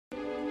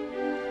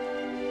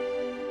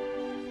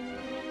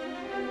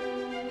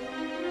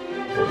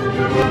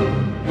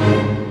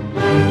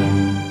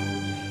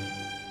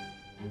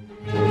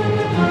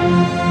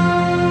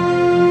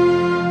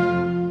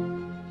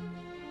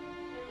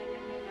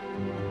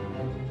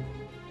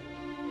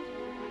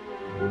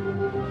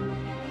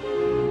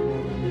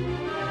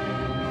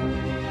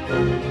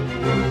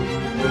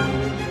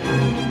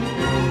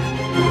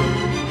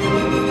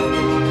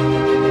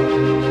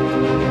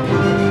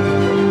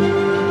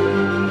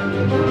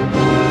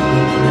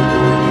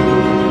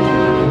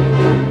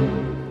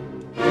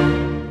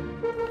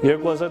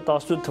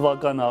2018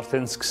 թվականը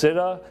արդեն սկսել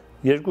է,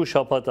 երկու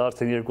շաբաթ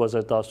արդեն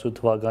 2018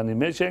 թվականի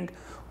մեջ ենք,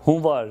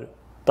 հունվար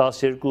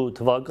 12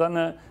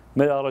 թվականը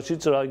մեր առաջի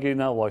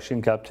ծրագիրն է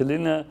Washington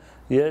Capital-ինը,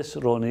 ես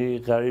Ronnie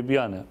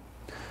Gharibian-ը։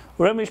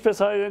 Ուրեմն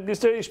ինչպես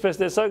հայրենիքներ, ինչպես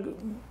տեսակ,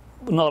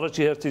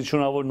 առաջի հերթին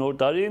շնորհավոր նոր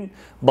տարին,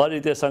 բարի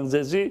տեսանք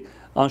ձեզի,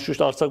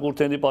 անշուշտ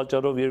արձակուրդների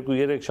պատճառով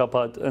 2-3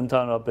 շաբաթ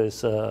ընդհանրապես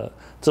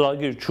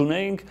ծրագիր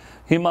չունեինք,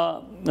 հիմա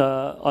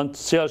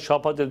անցյալ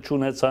շաբաթ էլ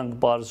չունեցանք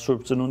բարձ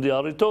Սուրբ Ծնունդի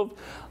առիթով,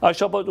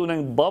 այս շաբաթ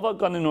ունենք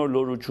բավականին նոր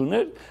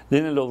նորություններ,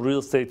 լինելով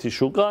real estate-ի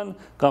շուկան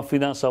կամ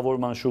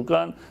ֆինանսավորման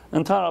շուկան,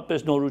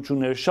 ընդհանրապես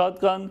նորություններ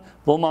շատ կան,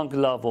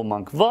 ոմանք լավ,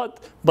 ոմանք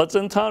վատ, բայց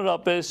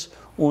ընդհանրապես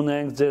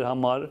ունենք ձեր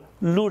համար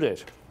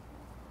լուրեր։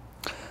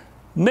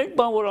 Մեկ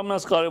բան, որ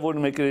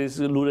ամենաքարևորն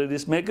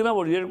լուրերից մեկն է,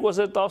 որ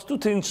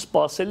 2018-ին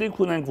սպասելիք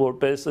ունենք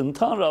որպես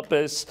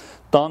ընդհանրապես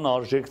տան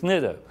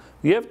արժեքները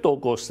եւ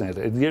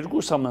տոկոսները, այդ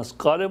երկու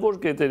ամենաքարևոր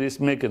կետերից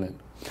մեկն են։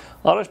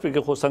 Առաջ պետք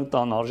է խոսանք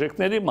տան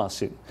արժեքների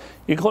մասին։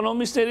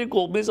 Էկոնոմիստների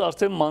կողմից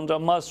արդեն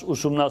մանրամաս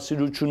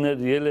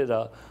ուսումնասիրություններ ելել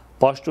է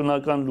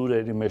պաշտոնական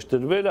լուրերի մեջ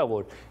դրվել է,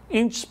 որ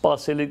ինչ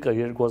սպասելիք է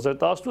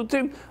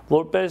 2018-ին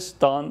որպես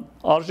տան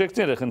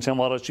արժեքները,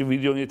 խնդրեմ առաջի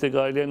վիդեոն եթե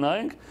կարելի է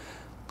նայենք,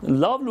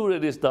 լավ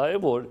լուրերից դա է,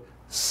 որ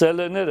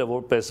սելերները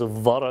որպես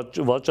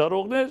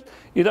վաճառողներ,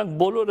 իրանք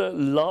բոլորը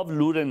լավ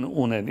լուր են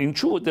ունեն,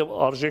 ինչու որտեղ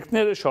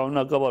արժեքները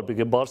շարունակաբար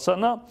պետք է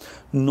բարձրանա,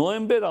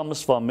 նոյեմբեր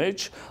ամսվա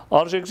մեջ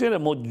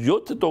արժեքները մոտ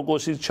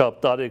 7%-ից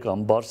չափ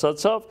տարեկան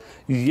բարձրացավ,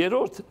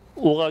 երրորդ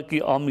ուղղակի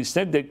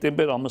ամիսներ,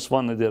 դեկտեմբեր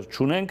ամսվանը դեռ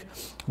չունենք,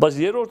 բայց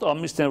երրորդ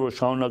ամիսներ, որ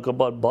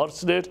շարունակաբար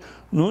բարձր էր,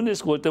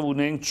 նույնիսկ որտեղ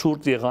ունենք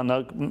ցուրտ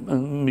եղանակ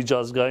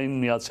միջազգային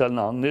Միացյալ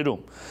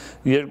Նահանգներում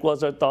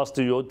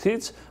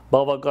 2017-ից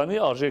բավականի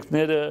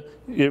արժեքները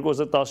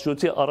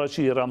 2017-ի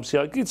առաջի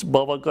երամսյակից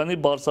բավականի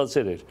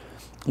բարձրացել էր։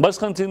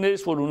 Բայց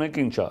խնդիրներից, որ ունենք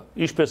ինչ է,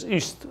 ինչպես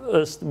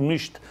ըստ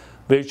միշտ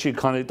վերջի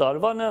քանի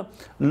տարվանը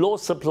low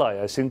supply,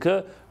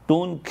 այսինքն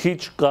տուն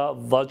քիչ կա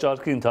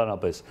վաճառքի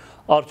ընդհանրապես։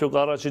 Արդյոք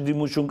առաջի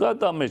դիմություն կա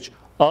դա մեջ,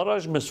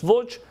 առաջ մեզ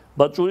ոչ,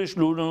 բայց ուրիշ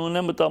լուր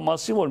ունեմ մտա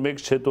մասին, որ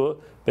մեկ չհետո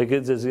պետք է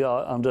ձեզի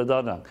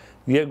անդրադառնանք։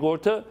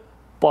 Երկրորդը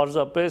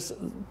պարզապես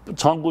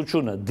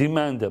ցանկությունը,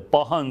 demand-ը,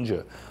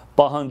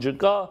 պահանջը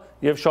կա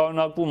եւ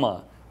շարունակվում է։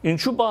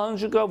 Ինչու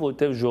պահանջը կա,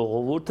 որտեղ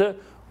ժողովուրդը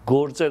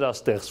գործեր է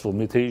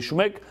ստեղծվում։ Եթե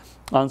հիշում եք,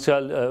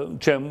 անցյալ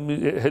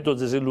հետո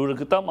ձեզ լուրը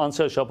կտամ,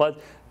 անցյալ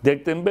շաբաթ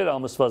դեկտեմբեր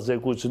ամսվա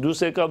զեկույցը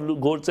դուրս եկավ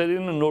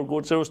գործերին նոր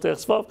գործերով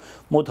ստեղծվավ,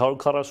 մոտ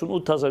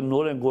 148,000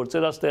 նորեն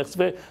գործեր է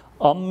ստեղծվել,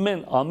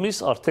 ամեն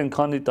ամիս արդեն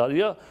քանի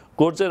տարի է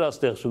գործեր է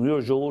ստեղծում,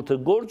 որ ժողովուրդը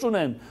գործ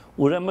ունեն,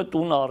 ուրեմն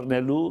տուն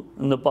առնելու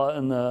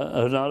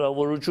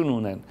հնարավորություն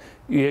ունեն։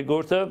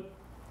 Երկրորդը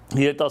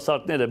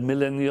երիտասարդները,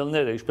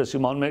 միլենիալները, ինչպես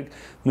իմանում եք,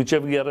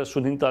 մինչև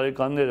 35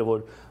 տարեկանները,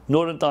 որ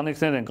նոր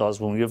ընտանիքներ են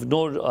կազմում եւ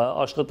նոր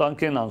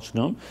աշխատանք են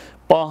անցնում,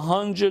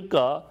 պահանջը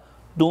կա,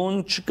 տուն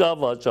չկա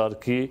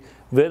վաճառքի,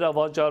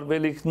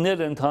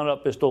 վերավաճառվելիքները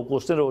ընդհանրապես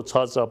տոկոսները որ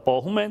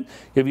ցածրապահում են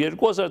եւ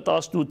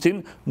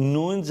 2018-ին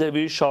նույն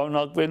ձևի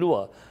շարունակվելու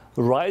է։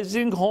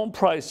 Rising home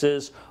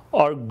prices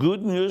are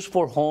good news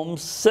for home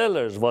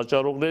sellers,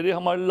 վաճառողների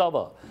համար լավ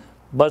է,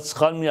 բայց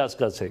սխալ մի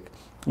հասկացեք,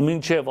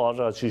 մինչև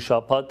առաջի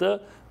շաբաթը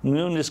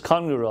նույնիսկ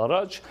քանի օր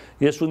առաջ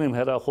ես ունեմ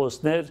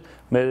հեռախոսներ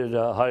մեր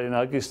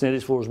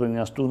հայրենակիցներից, որ ուզում են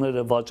իրենց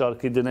տուները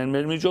վաճառքի դնեն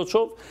մեր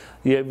միջոցով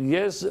եւ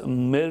ես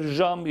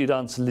մերժամ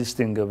իրանց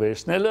լիստինգը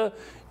վերցնելը,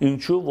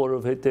 ինչու,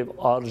 որովհետեւ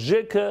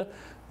արժեքը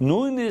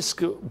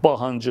նույնիսկ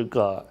պահանջը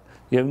կա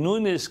եւ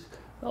նույնիսկ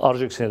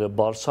արժեքները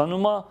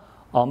բարձրանում է,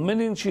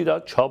 ամեն ինչ իր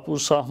չափ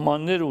ու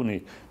սահմաններ ունի,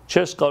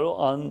 չես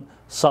կարող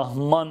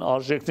անսահման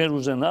արժեքներ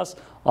ուզենաս,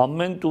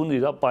 ամեն տուն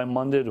իր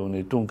պայմաններ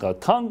ունի, տուն կա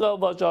թանկ է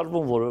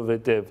վաճառվում,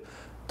 որովհետեւ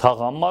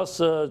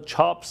թաղամասը,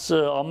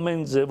 չափսը,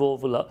 ամեն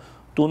ձևով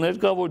տուներ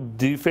կա, որ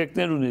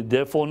դիֆեկտներ ունի,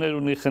 դեֆոներ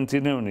ունի,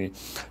 խնդիրներ ունի։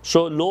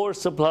 So lower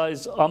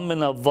supplies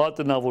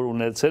ամենավատն է, որ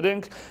ունեցել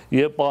ենք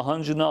եւ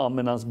պահանջն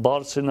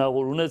ամենաբարձրն է,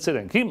 որ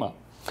ունեցել ենք։ Հիմա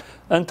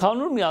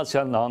ընդհանուր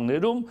Միացյալ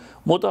Նահանգներում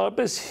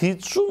մոտավորապես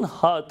 50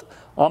 հատ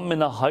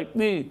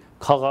ամենահայտնի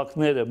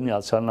քաղաքները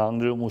Միացյալ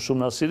Նահանգներում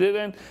ուսումնասիրել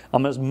են,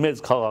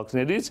 ամենամեծ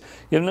քաղաքներից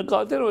եւ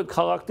նկատել որ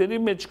քաղաքների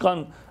մեջ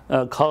կան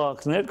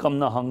քաղաքներ կամ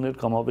նահանգներ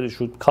կամ ավելի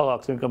շուտ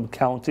քաղաքներ կամ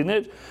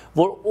county-ներ,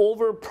 որ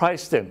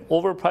overpriced են,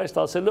 overpriced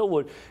ասելով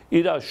որ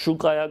իր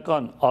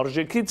շուկայական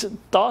արժեքից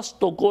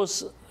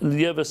 10%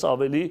 եւս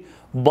ավելի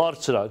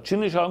բարձր է, չի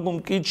նշանակում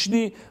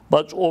կիչնի,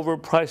 բայց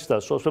overpriced է,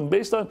 ասում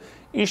based on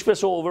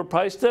ինչպես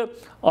overpriced է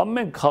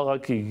ամեն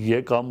քաղաքի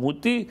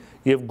եկամուտի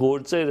եւ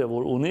գործերը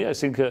որ ունի,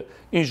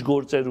 այսինքն ինչ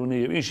գործեր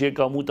ունի եւ ինչ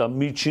եկամուտ է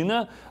միջինը,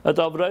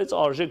 դա վրայից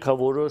արժեք է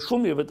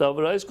որոշում եւ դա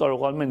վրայից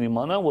կարողանում են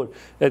իմանալ որ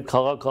այդ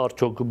քաղաքը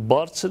արդյոք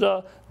բարձր է,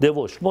 դե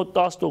ոչ, մոտ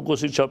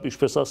 10%-ի չափ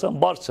ինչպես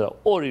ասեմ, բարձր է։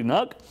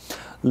 Օրինակ,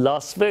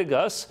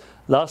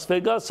 Լաս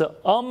Վեգասը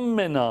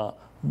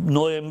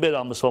նոյեմբեր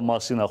ամսվա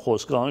մասին է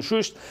խոսքը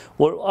անշուշտ,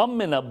 որ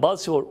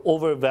ամենաբացի որ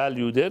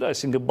overvalued էր,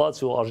 այսինքն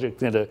բացի որ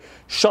արժեքները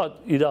շատ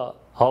իր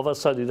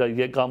հավասար իր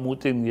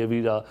եկամուտին եւ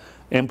իր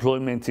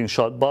employment-ին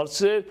շատ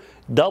բարձր էր,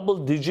 double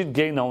digit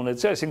gain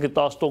ունեցել, այսինքն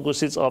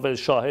 10%-ից ավել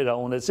շահեր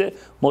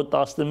ունեցել, մոտ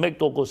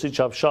 11%-ի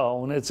չափ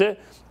շահ ունեցել,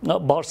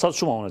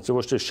 բարձրացում ունեցել,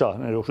 ոչ թե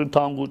շահներով,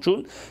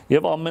 թանկություն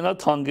եւ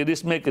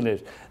ամենաթանկերից մեկն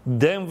էր։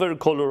 Denver,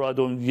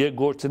 Colorado-ն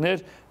երկրորդն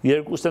էր,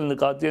 երկուսն էլ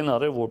նկատի են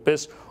առել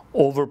որպես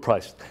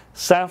overpriced։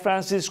 San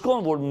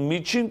Francisco-ն, որ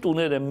միջին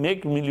տուները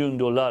 $1 միլիոն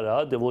է,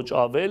 դե ոչ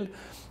ավել,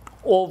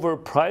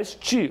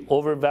 overpriced չի,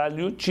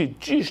 overvalued չի,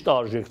 ճիշտ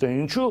արժեքն է,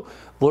 ինչու,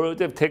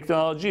 որովհետև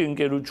տեխնոլոգի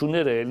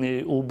ընկերությունները, ելնի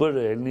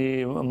Uber-ը, ելնի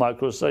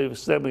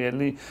Microsoft-ը,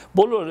 ելնի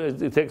բոլոր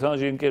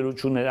տեխնոլոգի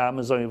ընկերությունները,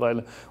 Amazon-ը եւ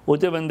այլն,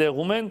 որտեղ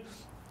ընդեղում են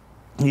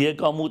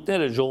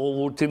եկամուտները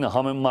ժողովրդին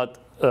համեմատ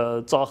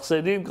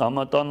ծախսերին,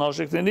 համատան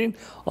արժեքներին,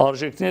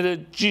 արժեքները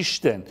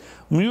ճիշտ են։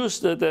 Մյուս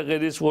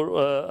տեղերից, որ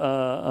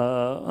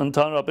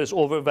ընդհանրապես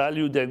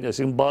overvalued են,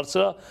 այսինքն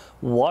բարձր է,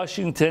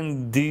 Washington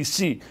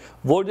DC,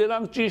 որ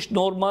դրանք ճիշտ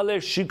նորմալ է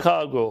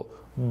Chicago,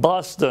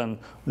 Boston,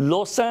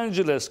 Los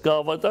Angeles,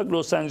 կհավատաք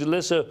Los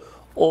Angeles-ը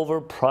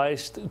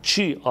overpriced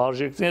չի,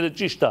 արժեքները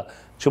ճիշտ է,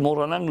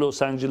 չմոռանանք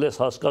Los Angeles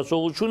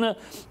հասկացողությունը,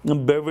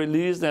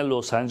 Beverly Hills-ն է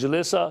Los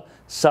Angeles-ը,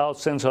 South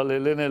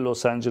Central-ն է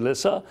Los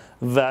Angeles-ը,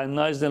 Van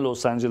Nuys-ն է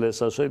Los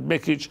Angeles-ը, so այդ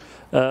մեկ քիչ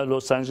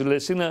Los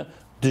Angeles-ինը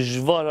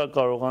դժվար է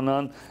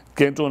կարողանան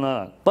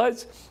կենտրոնանալ,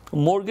 բայց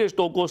mortgage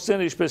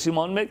տոկոսները, ինչպես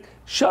իմանում եք,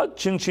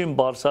 շատ չնչին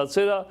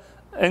բարձրացել է,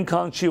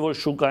 այնքան չի, որ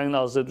շուկային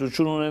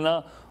ազդեցություն ունենա,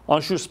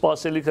 անշուշտ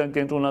սպասելիք են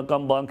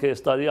կենտրոնական բանկը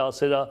այս տարի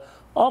ասել է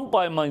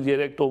անպայման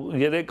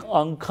 3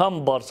 անգամ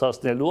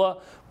բարձրացնելու է,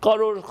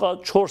 կարող է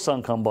 4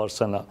 անգամ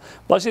բարձրանա։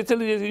 Բայց եթե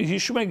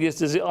հիշում եք, ես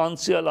ձեզ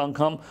անցյալ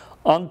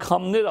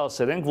անգամներ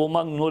ասել ենք,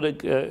 ոմանք նոր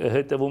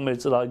հետևում մեր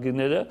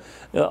ծրագիրները,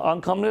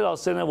 անգամներ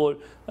ասել են,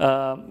 որ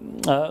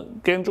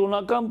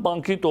կենտրոնական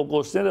բանկի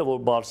տոկոսները, որ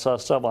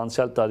բարձրացավ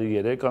անցյալ տարի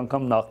 3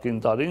 անգամ, նախկին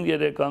տարին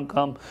 3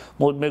 անգամ,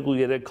 մոտ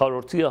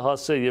 1.3-ը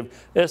հասել եւ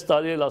այս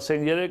տարի էլ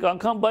ասեն 3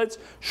 անգամ, բայց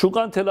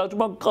շուկան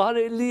թելադրում է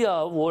կարելի է,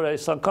 որ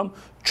այս անգամ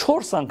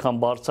 4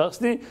 անգամ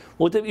բարձրացնի,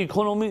 որտեղ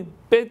էկոնոմին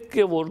պետք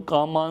է որ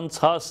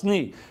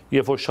կամանցացնի,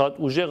 երբ որ շատ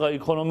ուժեղ է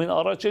էկոնոմին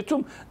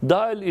առաջեցում,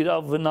 դա էլ իր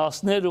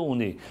վնասները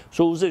ունի։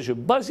 Ուզեշ,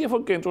 բայց երբ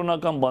որ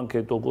կենտրոնական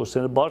բանկի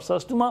տոկոսները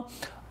բարձրացնում է,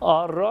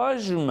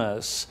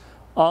 առայժմս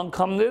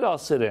անգամներ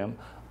ասել եմ,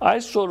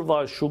 այսօրվա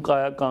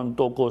շուկայական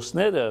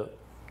տոկոսները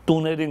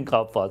տուներին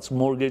կապված,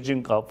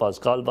 mortgage-ին կապված,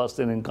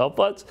 կալվածներին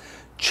կապված,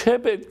 չէ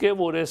պետք է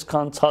որ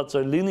այսքան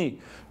ցածր լինի,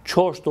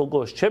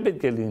 4% չէ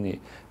պետք է լինի,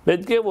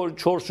 պետք է որ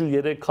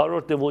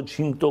 4.3 ոչ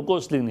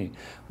 5% լինի,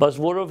 բայց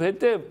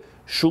որովհետև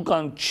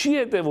շուկան չի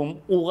հետևում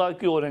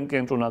ուղղակիորեն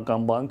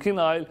կենտրոնական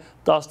բանկին, այլ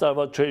 10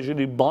 տարվա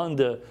treasury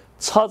բանդը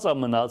ցածր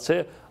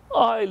մնացել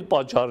այլ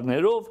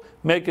պատճառներով,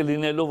 մեկը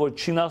լինելով որ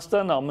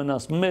Չինաստանը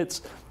ամենամեծ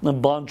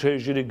բան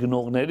treasury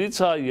գնողներից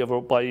է,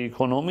 Եվրոպայի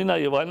էկոնոմին է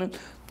եւ այլն,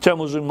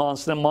 չեմ ուզում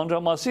անցնեմ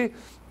մանրամասի,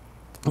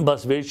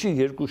 բայց վերջին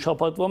 2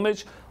 շաբաթվա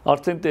մեջ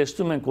արդեն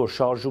տեսնում ենք, որ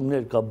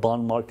շարժումներ կա,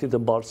 բան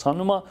մարքեթը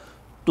բարձրանում է,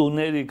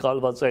 տուների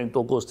կալվածային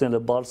տոկոսները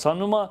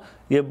բարձրանում է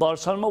եւ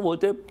բարձրանում է,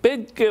 որտեղ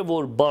պետք է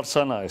որ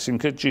բարձրանա,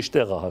 այսինքն ճիշտ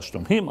տեղը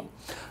հաշտում։ Հիմա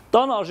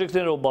տան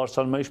արժեքներով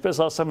բարձրանում է, ինչպես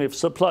ասեմ, եւ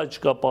supply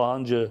չկա,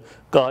 պահանջը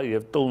կա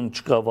եւ տուն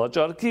չկա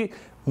վաճառքի,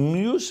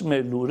 մյուս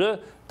մեր լուրը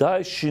դա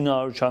է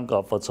շինարարության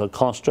կապված է,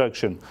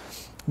 construction։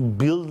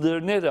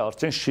 Builder-ները,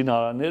 արդեն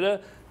շինարարները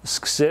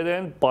սկսել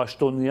են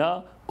պաշտոնյա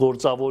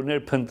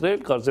գործավորներ փնտրել,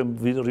 կարծեմ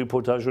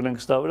ռիպորտաժ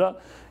ունենք ստա վրա,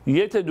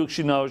 եթե դուք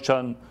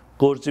շինարարության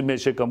գործի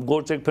մեջ եկամ,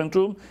 գործ եք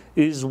փնտրում,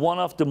 is one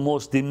of the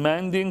most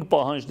demanding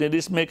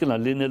պահանջներից մեկն է,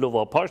 լինելով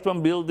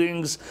apartment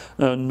buildings,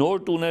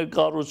 նոր տուներ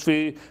կառուցվի,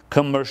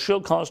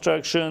 commercial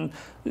construction,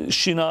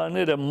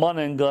 շինարարները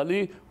ման են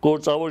գալի,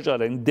 գործավոր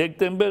ճարեն,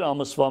 դեկտեմբեր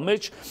ամսվա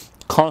մեջ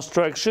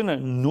construction-ը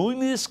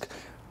նույնիսկ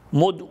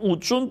մոտ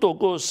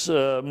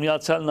 80%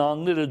 Միացյալ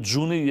Նահանգները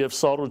ձյունի եւ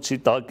սառույցի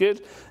տակ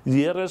էր,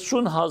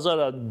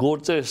 30,000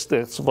 գործեր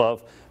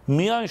ստեղծվավ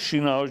միայն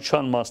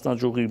շինարարության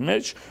մասնաճյուղի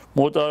մեջ,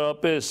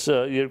 մոտարապես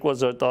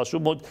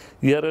 2010 մոտ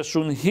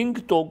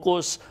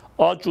 35%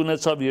 աճ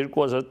ունեցավ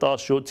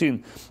 2017-ին,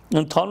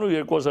 ընդհանուր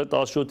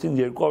 2017-ին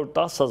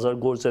 210,000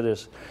 գործեր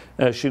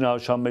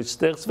շինարարության մեջ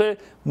ստեղծվել,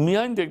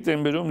 միայն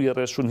դեկտեմբերում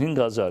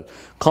 35,000։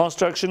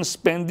 Construction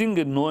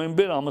spending-ը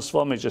նոյեմբեր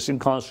ամսվա մեջ,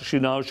 այսինքն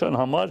շինարարության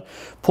համար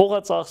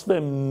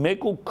փողացածվել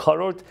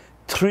 1.4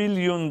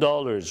 trillion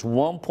dollars,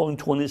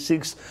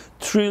 1.26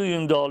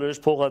 trillion dollars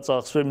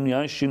փողացածվել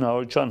միայն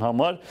շինարարության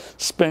համար,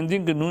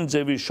 spending-ը նույն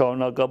ձևի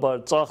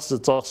շարունակաբար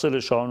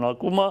ծախսերը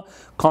շարունակում է,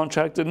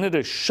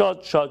 contractor-ները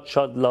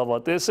շատ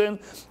լավատես են,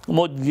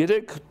 մոտ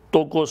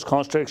 3%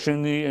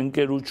 construction-ի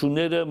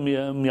ընկերությունները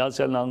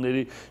Միացյալ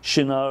Նահանգների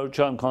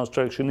շինարարության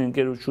construction-ի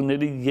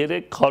ընկերությունների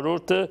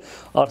 3/4-ը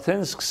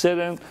արդեն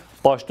սկսել են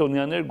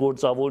պաշտոնյաներ,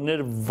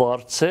 գործավորներ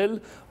վարձել,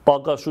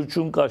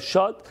 պակասություն կա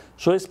շատ,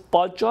 so այս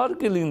պատճառ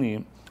կլինի,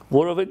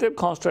 որովհետև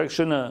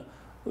construction-ը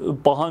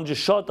պահանջը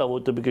շատ է,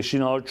 որտեղ պետք է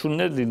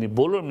շինարարություններ լինի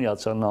բոլոր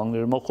Միացյալ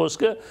Նահանգներում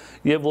խոսքը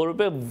եւ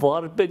որովհետեւ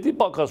վարպետի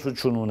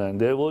պակասություն ունեն,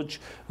 դե ոչ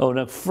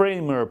օրինակ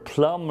framer,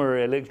 plumber,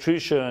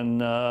 electrician,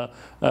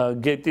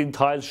 getting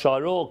tile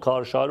շարող,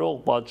 քար շարող,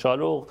 պատ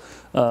շարող,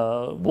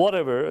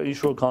 whatever,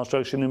 ինչ-որ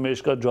construction-ի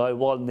մեջ կա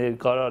drywall,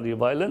 ներկարար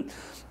եւ այլն,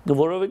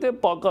 որովհետեւ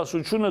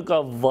պակասությունը կա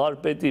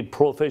վարպետի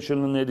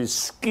professional-ների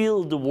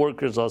skilled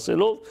workers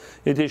ասելով,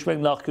 եթե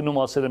ինչ-մենք նախկինում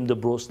ասել եմ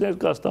դպրոցներ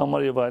կա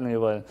ստամար եւ այլն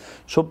եւ այլն։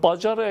 So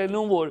պատճառը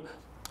ելնում որ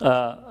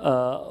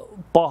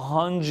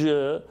պահանջը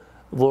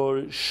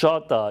որ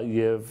շատ է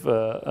եւ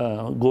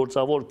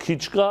գործավոր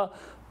քիչ կա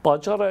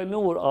պատճառը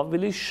ելնում որ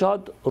ավելի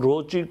շատ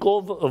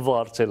ռոճիկով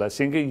վարձել,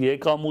 այսինքն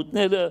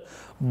եկամուտները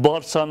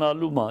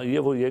բարձրանալու մա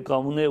եւ որ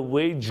եկամուտները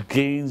wage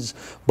gains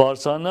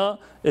բարձրանա,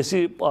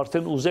 այսի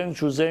արդեն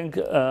ուզենք չուզենք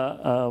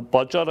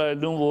պատճառը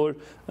ելնում որ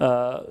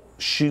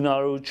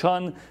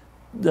շինարարության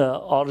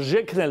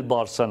արժեքն էլ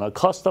բարձրանա,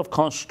 cost of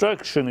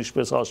construction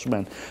ինչպես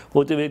ասում են,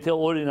 որտեղ եթե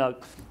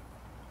օրինակ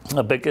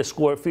պետք է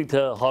square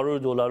feet-ը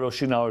 $100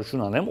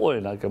 շինարարություն անեմ,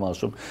 օրինակ եմ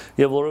ասում,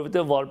 եւ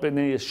որովհետեւ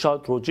վարպետները ես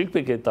շատ ռոճիկ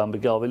պետք է տամ,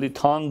 պետք է ավելի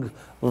թանկ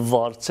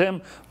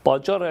վարձեմ,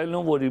 պատճառը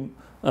ելնում որ իմ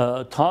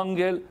թանկ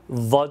էլ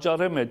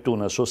վաճառեմ այդ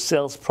տունը, so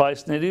sales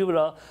price-ների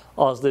վրա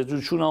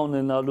ազդեցություն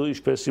ունենալու,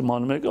 ինչպես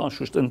իմանում եք,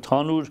 անշուշտ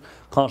ընդհանուր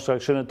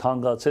construction-ը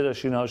թանկացել է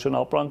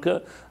շինարարության ապրանքը,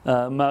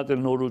 մի հատ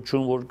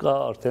նորություն որ կա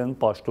արդեն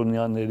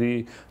պաշտոնյաների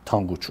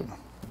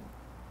թանկությունը։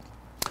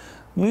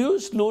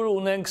 Մյուս նոր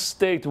ունենք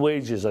state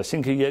wages,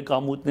 այսինքն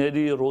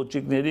եկամուտների,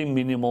 ռոճիկների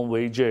minimum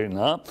wage-երն,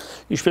 հա,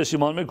 ինչպես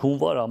իմանում եք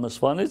հունվար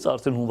ամսվանից,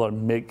 արդեն հունվար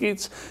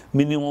 1-ից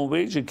minimum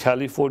wage-ը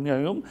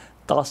Կալիֆոռնիայում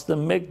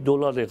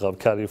 $11 եղավ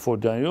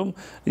Կալիֆոռնիայում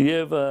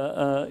եւ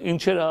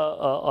ինչեր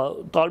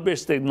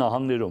տարբեր state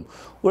նահանգներում։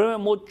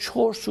 Ուրեմն մոտ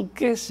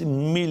 4.5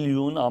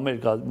 միլիոն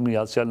Ամերիկա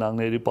Միացյալ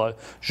Նահանգների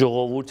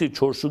ժողովրդի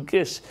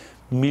 4.5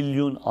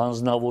 միլիոն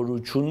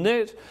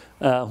անձնավորություններ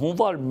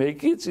հունվար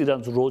 1-ից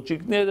իրանց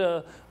ռոճիկները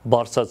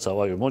բարձրացավ,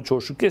 այո, մոտ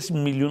 4.5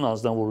 միլիոն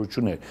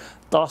անձնավորություններ,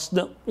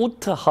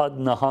 18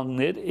 հատ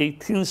նահանգներ,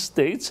 18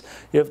 states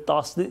եւ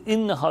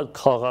 19 հատ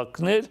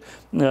քաղաքներ,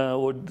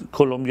 որ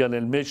Կոլումբիան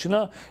էլ մեջն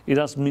է,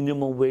 իրանց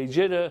minimum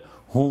wage-երը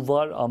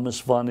հունվար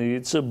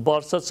ամսվանից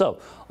բարձրացավ։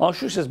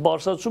 Անշուշտ այս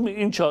բարձրացումը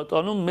ինչ է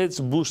տանում, մեծ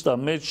բուստ է,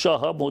 մեծ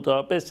շահ է,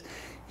 մոտավորապես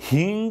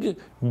 $5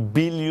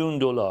 բիլիոն,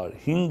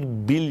 $5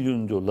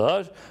 բիլիոն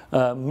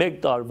մեկ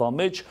տարվա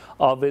մեջ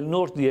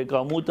ավելնորդ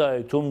եկամուտ է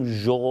այդում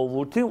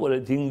ժողովրդին, որ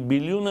այդ 5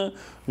 բիլիոնը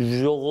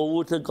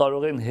ժողովուրդը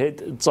կարող են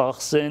հետ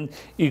ծախսեն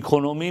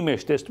էկոնոմիի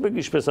մեջ, տեսնում եք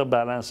ինչպես է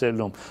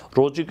բալանսելում,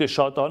 ռոճիկը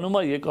շատանում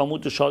է,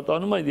 եկամուտը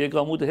շատանում է,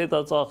 եկամուտը հետ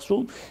է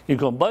ծախսում,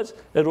 բայց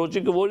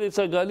ռոճիկը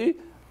որից է գալի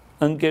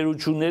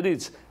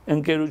ընկերություններից,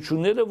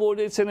 ընկերությունները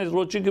որից են այդ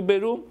ռոճիկը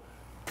բերում,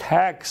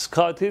 tax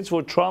cut-ից,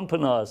 որ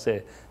Թրամփն ասե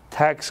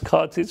tax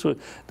cut-ից,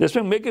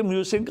 տեսնում եք մեկը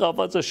մյուսին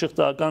կապված է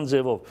շղթական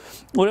ձևով։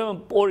 Ուրեմն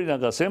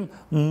օրինակ ասեմ,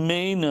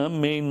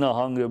 Մեյն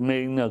նահանգը,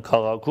 Մեյն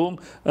քաղաքում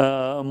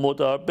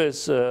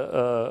մոտավորապես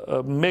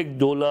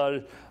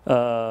 $1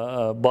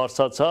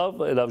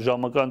 բարձրացավ, ելավ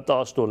ժամական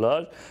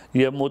 $10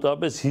 եւ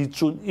մոտավորապես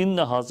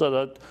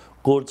 59,000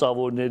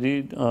 գործավորների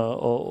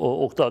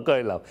օգտակա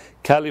ելավ։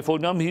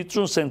 Կալիֆոռնիայում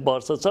 50 սենտ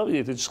բարձրացավ,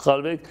 եթե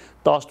չսխալվեք,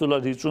 $10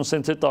 50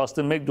 սենտը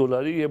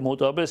 $11 եւ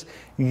մոտավորապես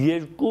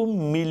 2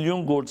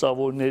 միլիոն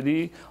գործավորների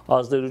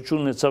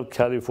ազդեցություն ունեցավ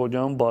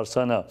Կալիֆոռնիայում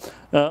բարձրանա։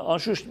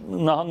 Անշուշտ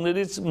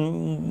նահանգներից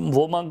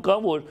ոմանք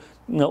կան, որ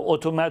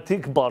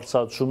օտոմատիկ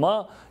բարձրացում է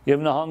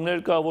եւ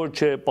նահանգներ կա որ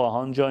չէ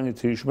պահանջանի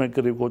թիշում եք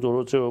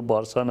ռեկորդորոցը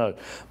բարձրանար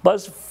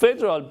բայց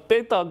ֆեդերալ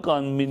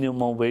պետական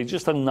minimum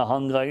wage-ը ստան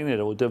նահանգային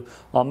էր որտեւ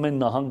ամեն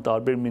նահանգ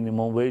տարբեր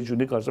minimum wage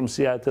ունի կարծեմ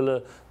Սիաթլը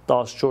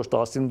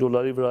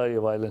 $14-15 վրա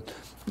եւ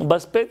այլն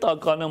բայց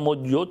պետականը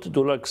մոտ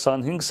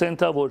 $7.25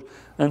 սենտ է որ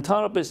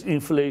ընդհանրապես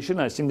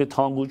inflation այսինքն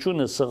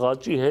թանկությունը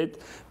սղաճի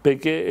հետ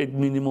պետք է այդ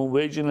minimum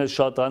wage-ը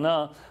շատանա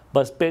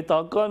բայց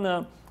պետականը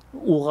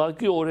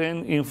ուղղակի օրեն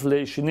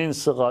ինֆլեյշնին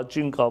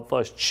սղաճին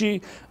կապված չի,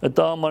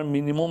 դա համար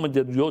մինիմումը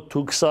դեռ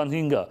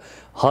 7.25 է։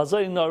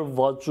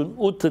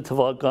 1968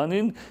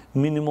 թվականին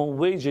minimum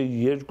wage-ը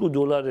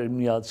 $2 էր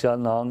Միացյալ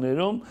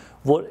Նահանգներում,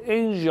 որ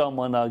այն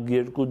ժամանակ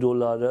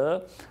 $2-ը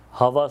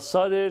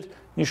հավասար էր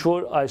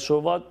ինչ-որ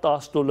այսօրվա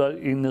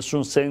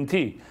 $10.90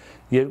 սենտի։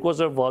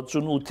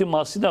 2068-ի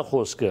մասին է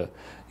խոսքը։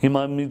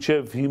 Հիմա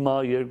մինչև հիմա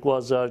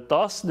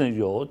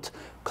 2017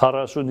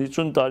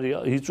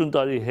 40-50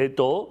 տարի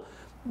հետո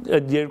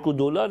այդ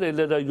 $2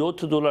 ելերը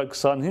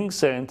 $7.25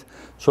 սենտ,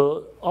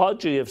 so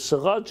աճը եւ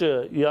սղաճը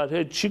իրար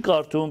հետ չի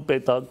կարդում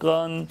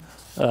պետական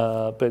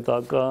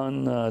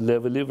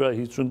լեվելի վրա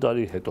 50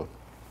 տարի հետո։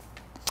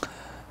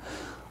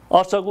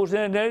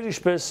 Արձակուրդներն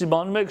ինչպես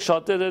իմանում եք,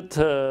 շատերը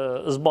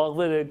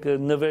զբաղվել եք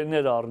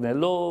նվերներ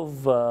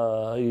առնելով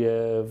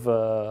եւ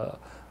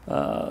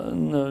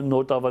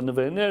նոտավա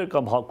նվերներ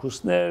կամ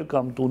հագուստներ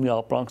կամ տունի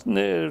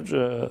ապրանքներ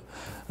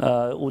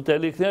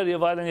ուտելիքներ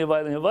եւ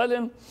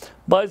այլն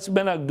բայց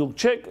մենակ դուք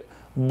չեք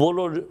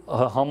բոլոր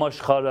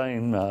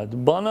համաշխարհային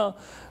բանը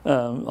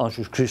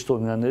անշուշտ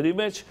քրիստոնյաների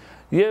մեջ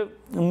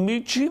եւ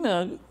միջինը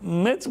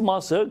մեծ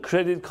մասը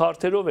credit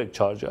card-երով եք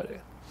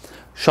չարժարել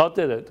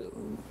շատերը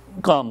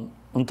կամ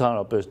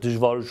ընդհանրապես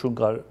դժվարություն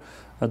կար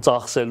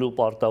ծախսելու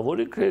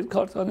պարտավորի credit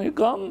card-անի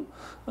կամ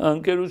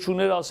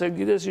ընկերություններ ասեն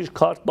գիտես ինչ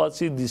քարտ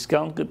բացի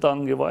դիսկաունտ կտան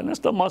եւ այլն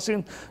ըստ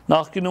մասին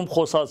նախկինում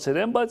խոսացել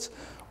են բայց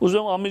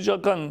ուզում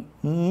անմիջական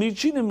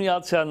միջինը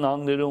Միացյալ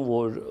Նահանգներում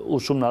որ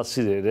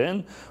ուսումնասիրել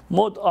են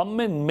մոտ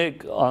ամեն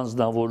մեկ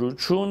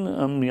անձնավորություն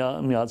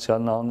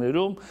Միացյալ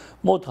Նահանգներում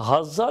մոտ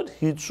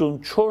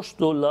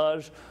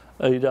 $1054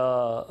 իր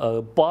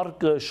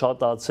պարկը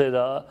շատացել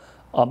է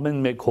ամեն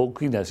մեկ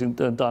հոգին,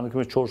 այսինքն ընտանիքի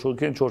մեջ 4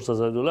 հոգի են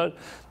 $4000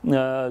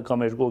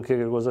 կամ 2 հոգի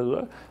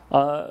 $2000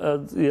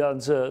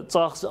 իրանց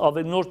ծախս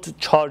ավելորդ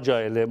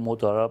չարժայել է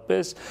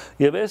մոտարապես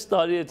եւ այս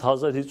տարի այդ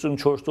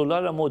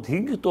 $1054-ը մոտ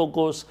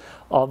 5%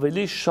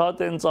 ավելի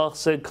շատ են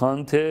ծախսել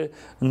քան թե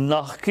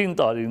նախկին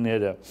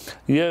տարիները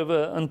եւ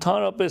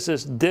ընդհանրապես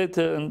այս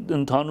դեթը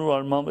ընդհանուր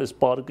առմամբ այս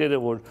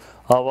պարկերը որ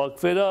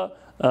հավաքվել է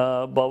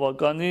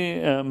բավականի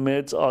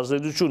մեծ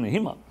ազդեցություն է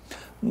հիմա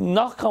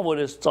նախքան որ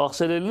ես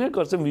ծախսել լինի,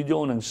 կարծեմ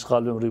վիդեոն ենք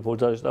սխալվում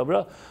ռեպորտաժի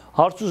վրա,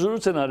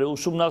 հարցուզրույց են արել,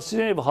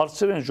 ուսումնասիրել եւ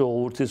հարցեր են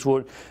ժողովրդից,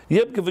 որ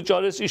երբ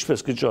կվճարես,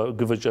 ինչպես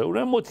կվճարի։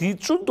 Ուրեմն մոտ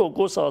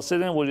 50%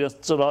 ասել են, որ իրենց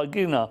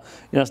ծրագիրն է,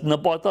 իրենց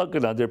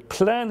նպատակն է, their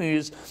plan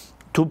is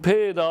to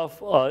pay it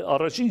off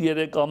առաջին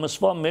 3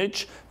 ամսվա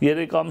մեջ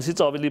 3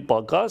 ամսից ավելի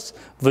պակաս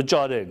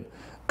վճարեն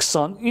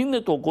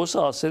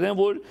 29% ասել են,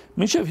 որ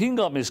մինչև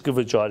 5 ամիս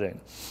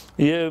կվճարեն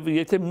եւ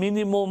եթե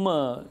մինիմումը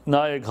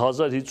նայեք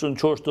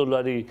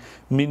 $1054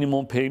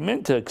 մինիմում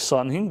payment-ը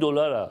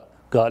 $25 է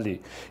գալի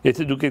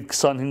եթե դուք այդ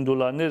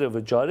 $25-ները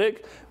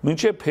վճարեք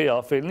մինչև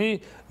pay-off-ելնի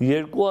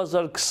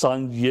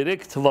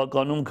 2023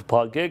 թվականում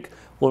կփակեք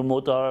որ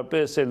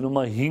մոտարապես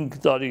ելնումա 5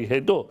 տարի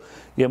հետո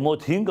եւ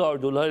մոտ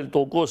 $500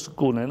 տոկոս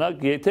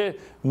կունենաք եթե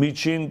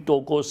միջին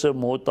տոկոսը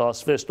մոտ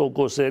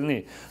 16% ելնի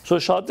so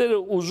շատերը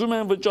ուզում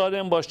են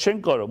վճարեն բայց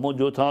չեն կարող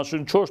մոտ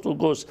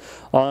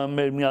 74%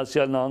 մեր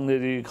Միացյալ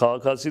Նահանգների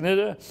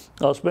քաղաքացիները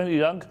ասում են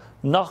իրանք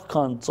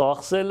նախքան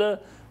ծախսելը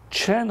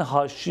չեն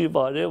հաշիվ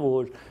արել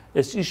որ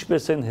այս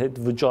ինչպես են հետ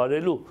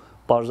վճարելու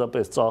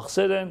պարզապես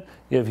ծախսեր են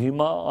եւ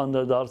հիմա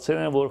անդրադարձել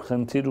են որ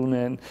խնդիր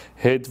ունեն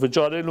հետ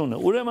վճարելունը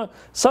ուրեմն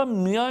սա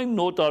միայն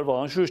նոր տարվա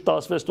անշուշտ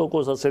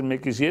 16% ասեն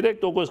 1-ից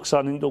 3%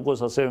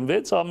 25% ասեն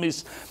 6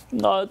 ամիս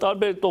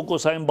տարբեր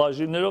տոկոսային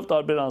բաժիններով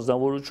տարբեր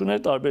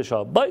անձնավորություններ տարբեր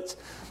շահ բայց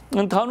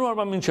ընդհանուր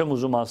առմամբ ինչ եմ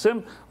ուզում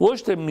ասեմ ոչ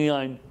թե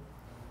միայն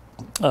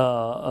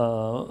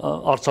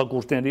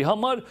արձակուրդների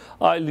համար,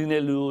 այլ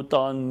լինելու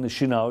տան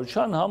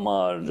շինարարության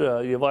համար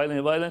եւ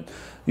այլն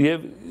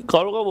եւ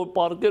կարող է որ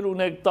պարկեր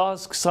ունեք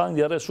 10, 20,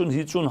 30,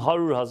 50,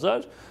 100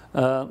 հազար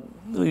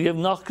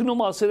եւ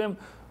նախկինում ասել եմ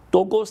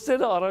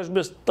տոկոսները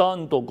առաջ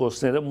տան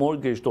տոկոսները,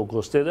 mortgage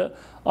տոկոսները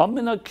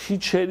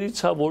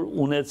ամենակիչերից է որ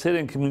ունեցել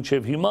ենք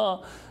մինչեւ հիմա,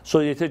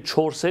 so եթե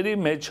 4-երի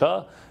մեջ է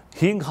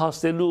 5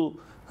 հասնելու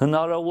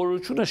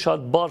հնարավորությունը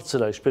շատ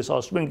բարձր է, ինչպես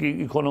ասում ենք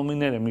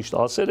էկոնոմիները միշտ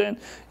ասել են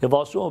եւ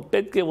ասում են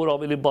պետք է որ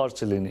ավելի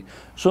բարձր լինի։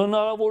 So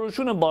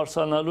հնարավորությունը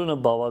բարձրանալու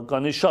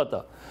բավականին շատ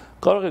է։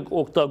 Կարող եք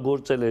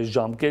օգտագործել այս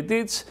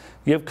ժամկետից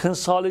եւ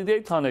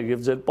consolidate անել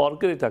եւ ձեր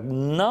պարկերը տակ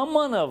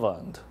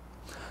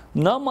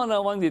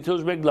նամանավանդ եթե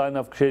ուզում եք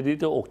line of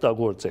credit-ը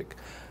օգտագործեք։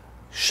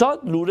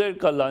 Շատ լուրեր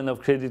կա line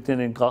of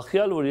credit-ներին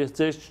կախյալ, որ ես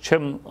ձեզ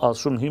չեմ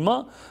ասում հիմա,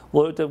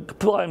 որովհետեւ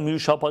կփայեմ մի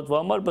շաբաթվա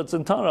համար, բայց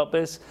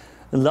ընդհանրապես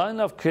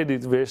line of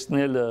credit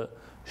վերցնելը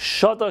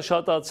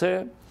շատացե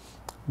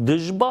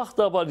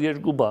դժբախտաբար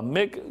երկու բան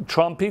մեկ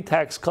Trump-ի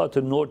tax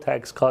cut-ը նոր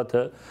tax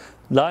cut-ը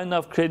line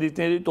of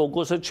credit-ների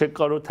տոկոսը չեք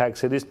կարող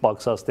tax-երից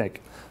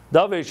պակսացնել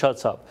դա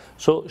վերջացավ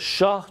so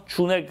շահ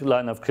չունեք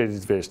line of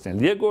credit վերցնել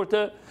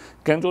երկրորդը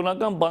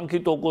կենտրոնական բանկի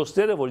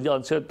տոկոսները որ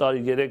անցյալ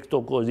տարի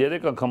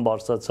 3% անգամ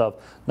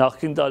բարձրացավ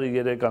նախկին տարի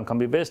 3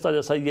 անգամ 6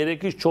 տարի ասա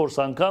 3-ից 4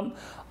 անգամ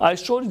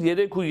այսօր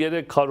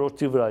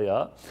 3.3% վրա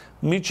է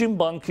միջին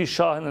բանկի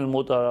շահն էլ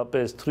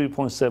մոտարապես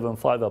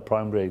 3.75 է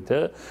prime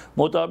rate-ը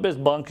մոտարապես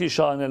բանկի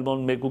շահն էլ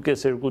մոտ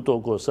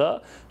 1.5-2% է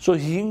so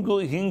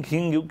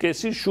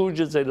 5.5-ի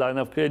շուրջը ձեր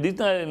line of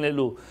credit-ն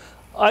այլնելու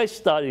այս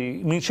տարի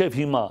մինչև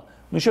հիմա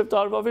մինչև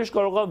տարվա վերջ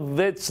կարող է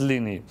 6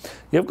 լինի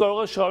եւ կարող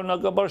է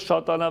շարունակաբար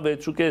շատանա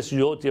 6.5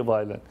 7 եւ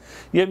այլն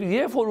եւ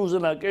երբ որ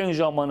ուզենաք այն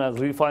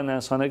ժամանակ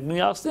refinance անեք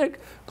միացնեք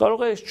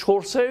կարող է այս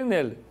 4-երին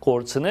էլ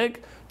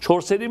կորցնեք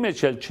 4-երի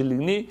մեջ էլ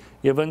չլինի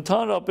եւ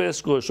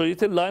ընդհանրապես գոհ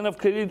եթե line of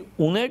credit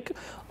ունեք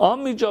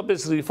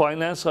անմիջապես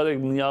refinance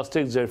արեք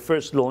միացրեք ձեր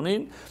first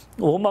loan-ին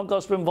ոմանք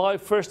ասում են վայ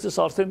first-ից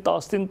արդեն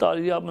 15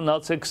 տարի է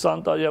մնացել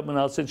 20 տարի է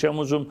մնացել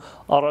չեմ ուզում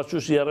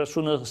առաջուց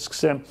 30-ը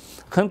սկսեմ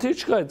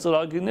խնդիր չկա այդ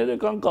ծրագիրները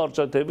կան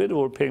կարճատևեր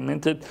որ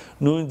payment-ը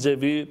նույն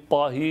ձևի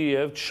պահի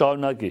եւ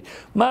շարունակի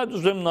մայր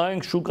ուզում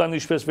նայենք շուկան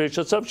ինչպես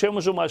վերջացավ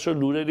չեմ ուզում այսօր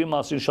լուրերի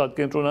մասին շատ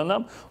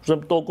կենտրոնանամ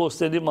ուզում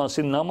տոկոսների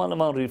մասին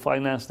նամանման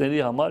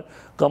refinance-ների համար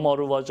կամ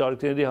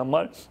առողջարքների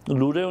համար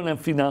լուրեր ունեն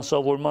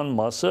ֆինանսավորման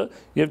մասը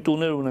եւ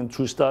տուներ ունեն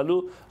ցույց տալու,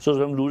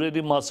 ասում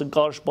լուրերի մասը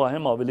կարճ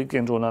պահեմ ավելի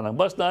կենտրոնանանք,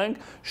 բայց նայենք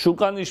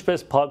շուկան ինչպես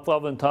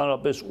փակվավ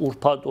ընդհանրապես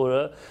ուրբաթ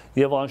օրը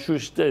եւ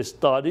անշուշտ այս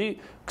տարի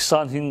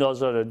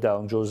 25000 Dow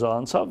Jones-ը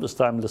անցավ, ըստ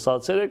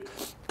լսածեր եք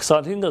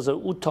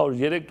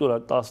 25803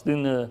 դոլար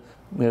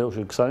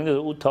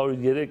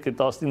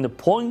 25803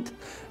 point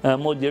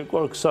մոտ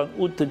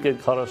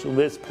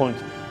 228.46 point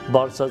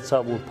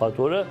բարձրացավ ուրբաթ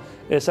օրը,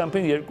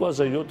 S&P-ն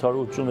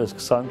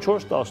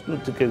 2786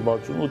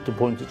 18.68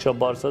 point-ի չափ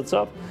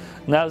բարձրացավ,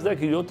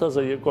 Nasdaq-ը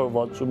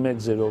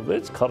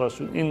 7261.06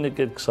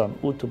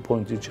 49.28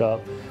 point-ի չափ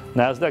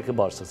Nasdaq-ը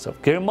բարձրացավ,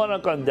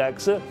 Գերմանական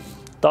DAX-ը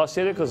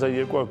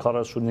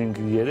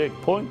 13245.3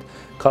 point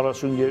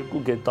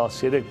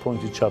 42.13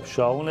 point-ի չափ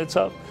շահ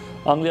ունեցավ,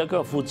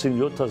 Անգլիական FTSE-ն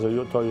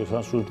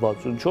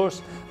 7778.64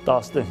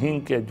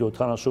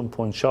 15.70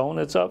 point շահ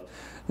ունեցավ,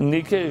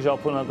 Nikkei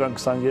Ժապոնական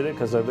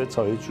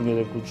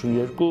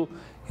 23652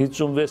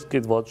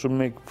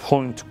 56.61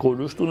 point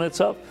կորուստ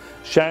ունեցավ,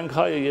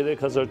 Շանհայը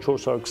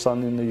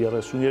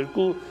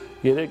 3429.32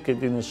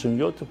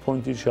 3.97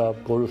 point-ի չափ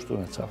կորուստ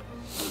ունեցավ։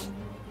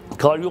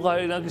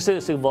 Քարյուղայրենակիցը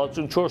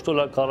 64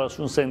 դոլար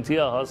 40 սենտի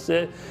է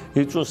հասել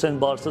 50 սենտ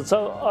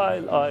բարձրացավ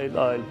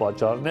այլ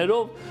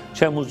պատճառներով,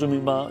 չեմ ուզում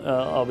հիմա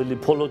ավելի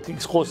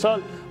politics խոսալ,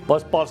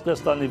 բայց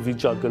Պարսկաստանի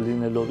վիճակը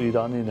լինելով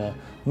Իրանինը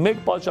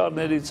մեկ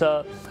պատճառներից է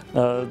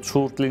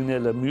ցուրտ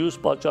լինելը, մյուս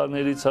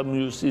պատճառներից է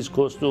մյուս իսկ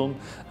խոստում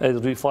այդ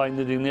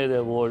refinery-ները,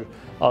 որ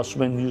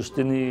ասում են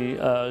Հյուսթոնի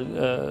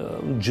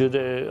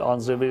ջրե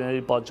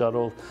անձրևների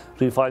պատճառով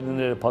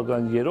refinery-ները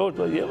փական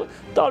երրորդ եւ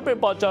տարբեր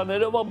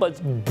պատճառներով,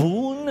 բայց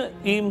բուն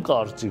իմ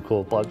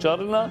կարծիքով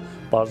պատճառն է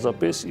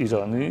պարզապես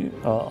Իրանի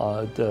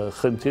այդ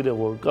խնդիրը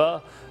որ կա,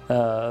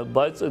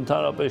 բայց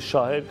ընդհանրապես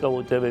շահեր կա,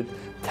 որտեղ այդ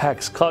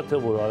tax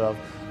cut-ը որ արավ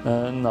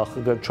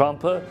նախագահ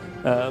Թրամփը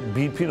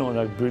BP-ն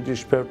օրինակ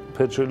British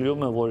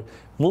Petroleum-ը որ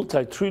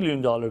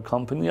multi-trillion dollar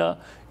company-ը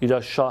իր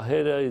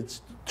շահերը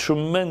it's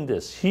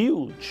tremendous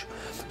huge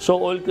so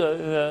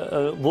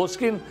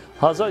ոսկին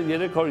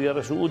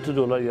 1338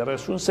 դոլար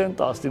 30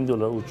 սենտ 19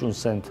 դոլար 80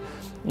 սենտ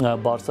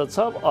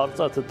բարձրացավ,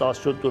 արծաթը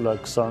 17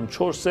 դոլար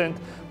 24 սենտ,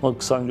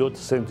 մոտ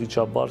 27 սենտի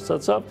չափ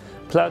բարձրացավ,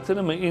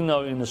 Platinum-ը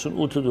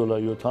 998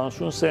 դոլար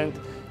 70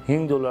 սենտ,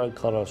 5 դոլար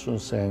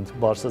 40 սենտ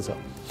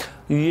բարձրացավ։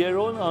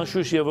 Երոն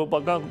անշուշտ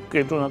Եվրոպական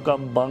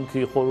կենտրոնական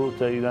բանկի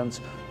խորհուրդը իրենց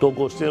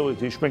տոկոսները որ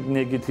հիշում եք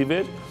նեգատիվ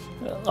էր,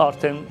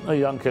 արդեն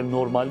իրանք էլ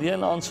նորմալի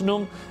են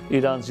անցնում,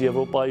 իրանց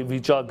Եվրոպայի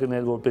վիճակն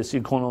էլ որպես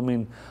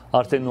էկոնոմին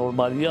արդեն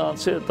նորմալի է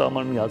անցել, դա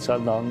համար Միացյալ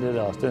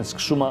Նահանգները արդեն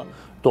սկսում է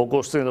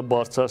տոկոսները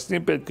բարձրացնի,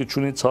 պետք է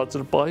չունի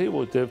ցածր պահի,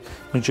 որտեղ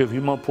մինչև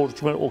հիմա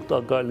փորձում են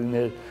օգտակար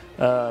լինել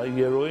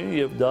երոին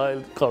եւ դա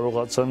էլ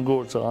կարողացան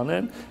գործ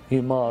անեն,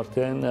 հիմա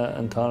արդեն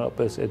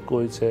ընդհանրապես այդ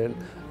կողից էլ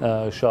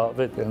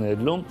շահվետ են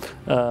ելնում,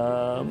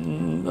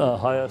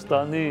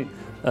 Հայաստանի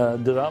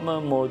դրամը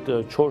մոտ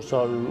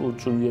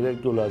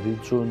 483 դոլար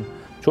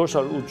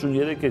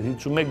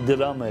 483.51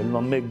 դրամ է,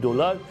 1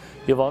 դոլար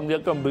եւ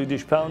անգլիական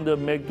British Pound-ը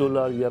 1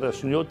 դոլար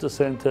 37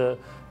 սենտը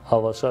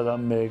հավասար է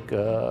 1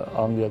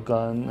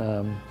 անգլիական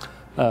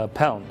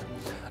pound։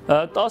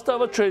 10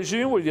 տարվա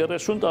treasury-ին, որ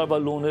 30 տարվա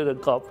լոները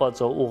կապված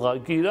է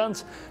ուղղակի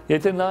իրանց,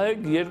 եթե նայեք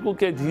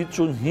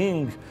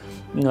 2.55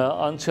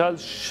 անցյալ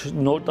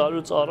նոր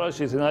տարուց առաջ,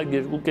 եթե նայեք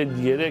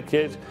 2.3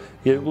 էր,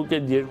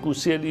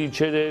 2.2-ի էլ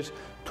իջեր էր,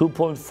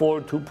 2.4,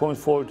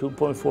 2.4,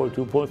 2.4,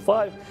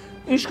 2.5,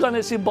 ինչքան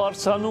էսի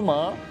բարձրանում է,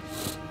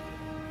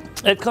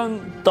 այդքան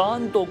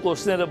տան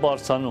տոկոսները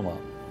բարձրանում է,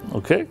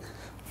 okay?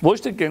 Ոչ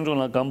թե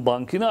կենտրոնական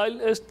բանկին, այլ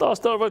այս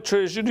 10 տարվա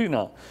treasury-ն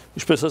է,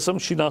 ինչպես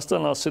ասեմ,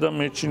 Չինաստան ասել է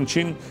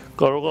մեջին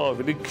կարող է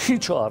ավելի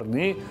քիչ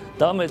առնի,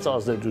 դա մեծ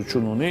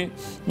ազդեցություն ունի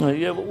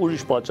եւ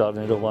ուրիշ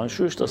պատճառներով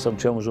անշուշտ, ասեմ,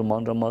 չեմ ուզում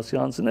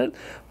մանրամասի անցնել,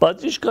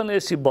 բայց ինչքան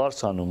էսի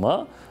բարձրանում է,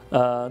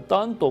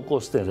 տան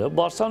տոկոսները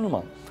բարձրանում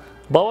է։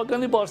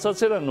 Բավականի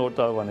բարձրացել են նոր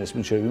տարվանից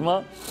մինչև հիմա,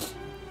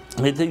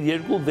 եթե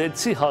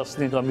 2.6-ի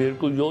հասնի կամ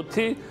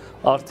 2.7-ի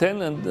արդեն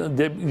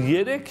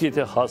 3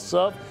 եթե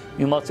հասավ,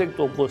 իմացեք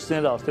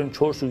տոկոսները արդեն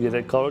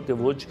 4.3 թե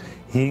ոչ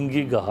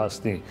 5-ի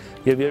կհասնի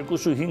եւ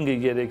 2.5-ը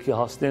 3-ի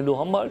հասնելու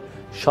համար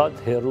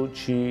շատ հեռու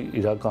չի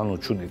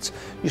իրականությունից։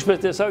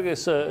 Ինչպես տեսակ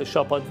այս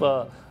շաբաթվա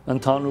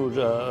ընդհանուր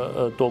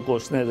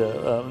տոկոսները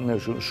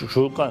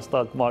շուկան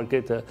stock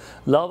market-ը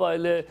լավ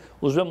այլ է,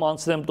 ուզում եմ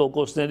անցնեմ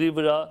տոկոսների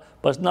վրա,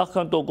 բայց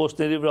նախքան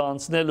տոկոսների վրա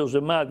անցնել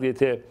ուզում եմ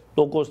եթե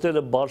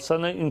տոկոսները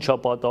բարձրանան ինչա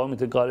պատահում,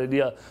 եթե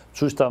կարելի է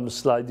ցույց տամ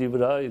սլայդի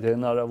վրա, եթե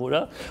հնարավոր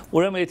է,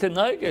 ուրեմն եթե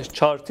նայեք այս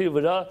chart-ի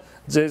վրա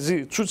ձեզի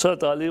ցույց է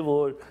տալի,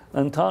 որ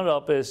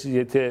ընդհանրապես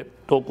եթե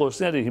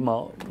տոկոսները հիմա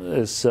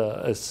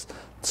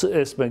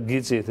այս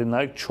մեգից եթե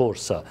նայեք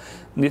 4-ը,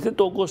 եթե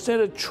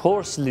տոկոսները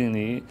 4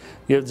 լինի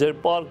եւ ձեր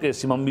պարկը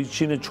հիմա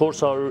միջինը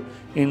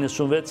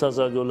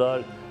 496,000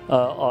 դոլար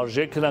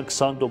արժեքն է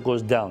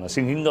 20% down,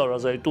 այսինքն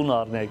 500,000-ի տուն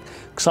առնեք,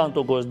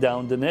 20%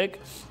 down դնեք,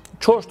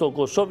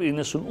 4%-ով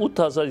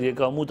 98,000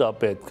 եկամուտ է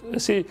պետք։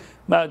 Այսի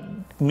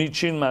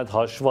միջին մատ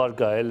հաշվար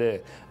կա էլ է,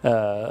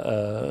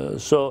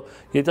 so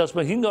եթե ասում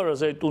եմ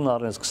 500,000 տուն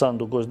առնես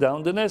 20%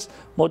 down դնես,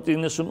 մոտ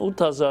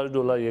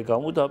 $98,000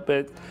 եկամուտ է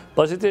պետք,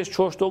 բայց եթե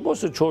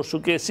 4%-ը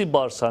 4.5-ի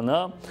բարձրանա,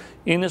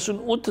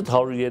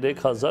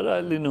 98,000 է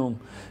լինում,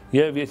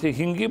 եւ եթե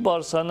 5-ի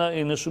բարձրանա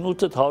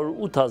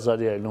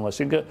 98,000 է լինում,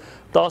 այսինքն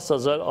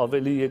 10,000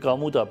 ավելի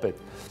եկամուտ է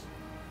պետք։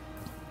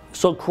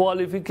 So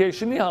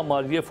qualification-ի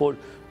համար, երբ որ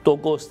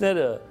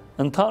տոկոսները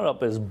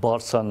ընդհանրապես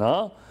բարձրանա,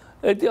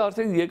 դա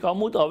արդեն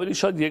եկամուտ ավելի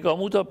շատ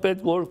եկամուտ է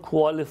պետք, որ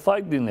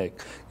qualified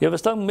լինեք։ Եվ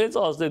այստեղ մեծ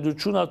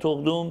ազդեցություն է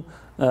թողնում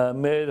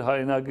մեր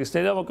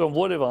հայրենակիցների կամ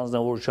որևէ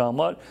անձնավորության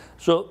համար,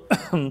 so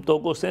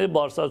տոկոսների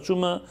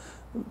բարձրացումը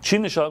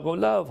չի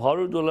նշանակում լավ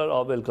 $100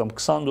 ավել կամ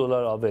 $20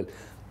 ավել։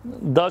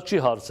 Դա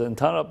չի հարցը,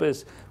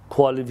 ընդհանրապես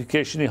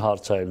qualification-ի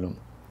հարց է ելնում։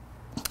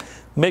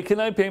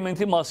 Մեքենայի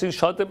payment-ի մասին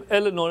շատ եմ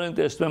էլը նորեն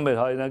տեսնում եմ մեր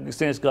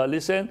հայրենակիցներից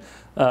գալիս են,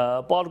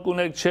 պարկ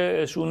ունեք չէ,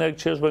 այս ունեք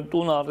չէ, ուզում են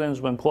տուն առնեն,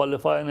 ուզում են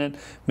qualify-ն են,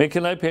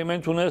 մեքենայի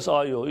payment ունես,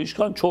 այո,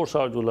 ինչքան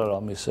 $400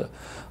 ամիսը։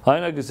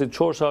 Հայրենակիցը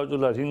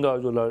 $400,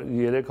 $500,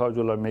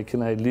 $300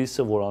 մեքենայի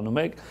lease-ը որ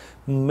անում եք,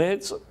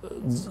 մեծ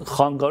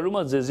խանգարում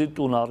է ձեզի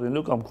տուն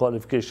առնելու կամ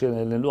qualification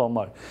ելնելու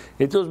համար։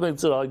 Եթե ուզում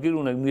եք ծրագիր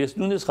ունեք, ես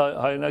նույնիսկ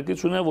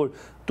հայրենակից ունեմ, որ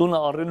տունը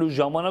առնելու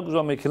ժամանակ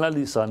ուզում եմ մեքենա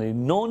lease անի,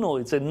 no,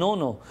 it's a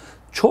no,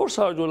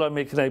 $400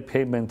 մեքենայի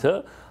payment-ը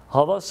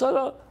հավասար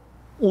է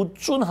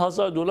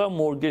 $80,000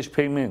 mortgage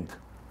payment։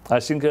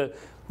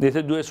 Այսինքն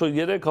եթե դու այսօր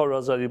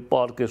 300,000-ի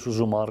պարկ ես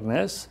ուզում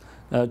առնես,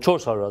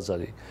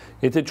 400,000-ի։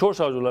 Եթե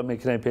 $400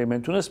 մեքենայի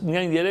payment ունես,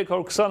 միայն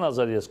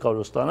 320,000 ես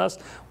կարող ստանաս,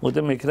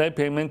 որտեղ մեքենայի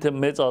payment-ը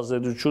մեծ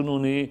ազդեցություն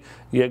ունի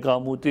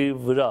եկամուտի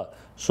վրա։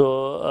 So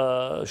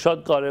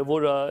շատ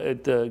կարևոր է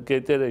այդ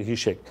կետերը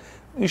հիշեք։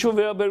 Ինչ-որ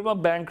վերաբերում է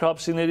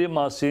bankruptcy-ների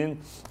մասին,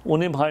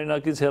 ունիմ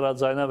հայրենակից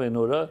հեռաձայնավ են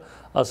օրը,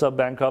 ասա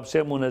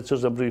bankruptcy եմ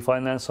ունեցել,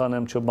 refinance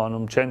անեմ,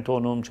 չբանում, չեն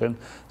թոնում, չեն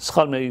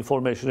սխալ մեր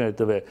information-ը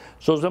տվել։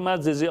 Ուզում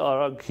եմ ձեզի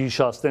արագ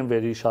հիշացնեմ,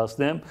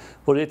 վերհիշացնեմ,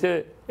 որ եթե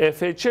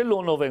FHA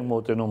loan-ով ենք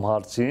մոտենում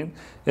հարցին,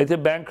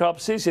 եթե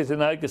bankruptcy-ից,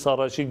 եթե նայեք այս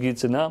առաջի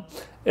գիծն է,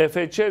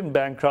 FHA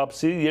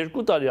bankruptcy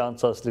 2 տարի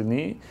անցած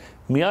լինի,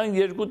 միայն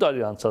 2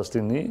 տարի անցած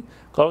լինի,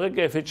 կարող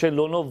եք FHA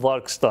loan-ով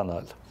վարկ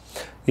ստանալ։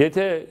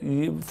 Եթե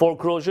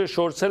foreclosure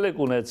շորցել եք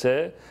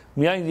ունեցել,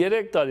 միայն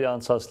 3 տարի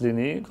անցած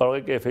լինի, կարող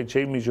եք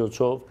FHA-ի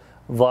միջոցով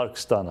վարկ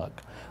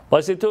ստանալ։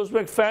 Բայց եթե ուզում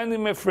եք Fannie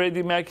Mae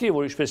Freddie Mac-ի,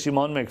 որ ինչպես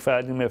իմանում եք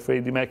Fannie Mae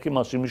Freddie Mac-ի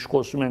մասին միշտ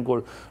խոսում ենք,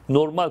 որ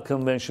normal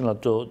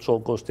conventional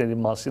ծոկոսների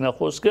մասին է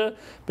խոսքը,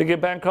 պետք է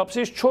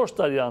bankruptcy-ից 4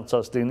 տարի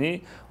անցած լինի,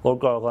 որ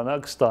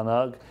կարողանաք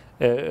ստանալ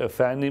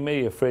Fannie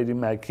Mae եւ Freddie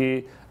Mac-ի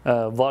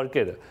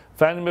վարկերը։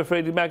 Fannie Mae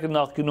Freddie Mac-ը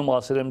նախկինում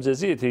ասել եմ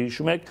ձեզի, եթե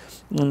հիշում եք,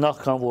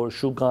 նախքան որ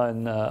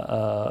շուկան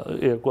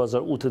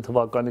 2008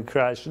 թվականի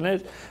crash-ն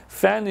էր,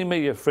 Fannie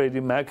Mae եւ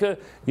Freddie Mac-ը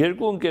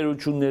երկու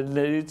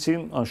ընկերություններից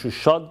անշուշտ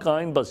շատ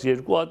կային, բայց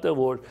երկու հատը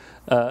որ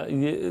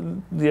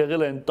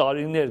եղել են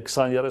տարիներ,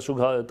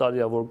 20-30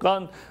 տարի որ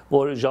կան,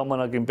 որ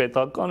ժամանակին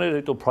պետական էր,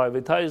 հետո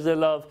privatized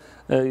ելավ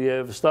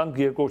եւ ստանք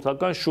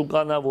երկրորդական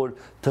շուկանա, որ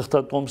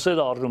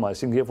թղթատոմսերը առնում,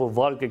 այսինքն երբ որ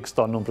վարկ եք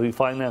ստանում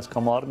refinance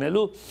կամ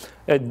առնելու,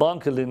 այդ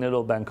բանկը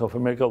լինելով Bank of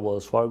America,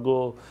 Wells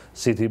Fargo,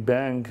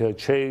 Citibank,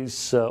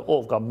 Chase,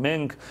 ով կամ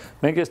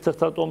մենք այս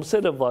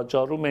թղթատոմսերը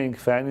վաճառում էինք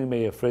Fannie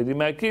Mae եւ Freddie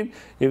Mac-ին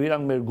եւ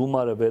իրանք մեր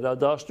գումարը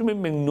վերադարձնում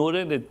են, մենք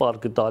նորեն այդ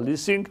պարկը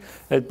տալիս ենք,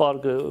 այդ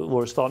պարկը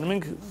որ ստանում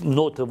ենք,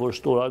 նոթը որ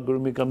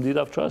ստորագրում ենք կամ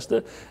Deed of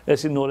Trust-ը,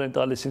 այսի նորեն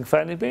տալիս ենք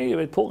Fannie Mae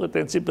եւ այդ փողը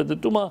տենցի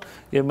պատտում է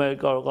եւ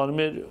մենք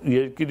կարողանում ենք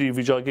երկրի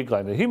վիճակի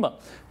կայնել։ Հիմա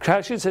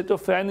crash-ից հետո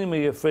Fannie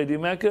Mae եւ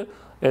Freddie Mac-ը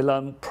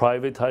Elan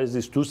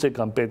privatized-ից դուրս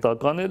եկան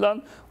պետական էլան,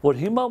 որ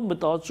հիմա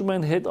մտածում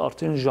են հետ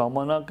արդեն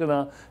ժամանակն է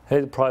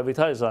հետ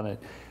privatize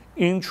անեն։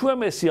 Ինչու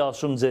եմ էսի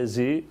ասում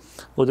ձեզի,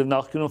 որտեղ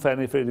նախկինում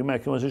Fannie Freddie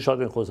Mac-ի մասին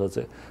շատ են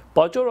խոսացել։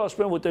 Պատճառը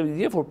ասում եմ, որտեղ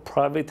երբ որ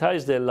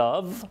privatized է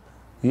լավ,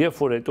 երբ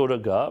որ այդ օրը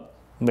գա,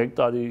 1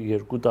 տարի,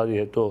 2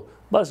 տարի հետո,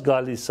 բայց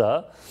գալիս է,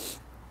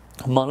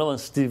 մանավանդ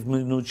Steve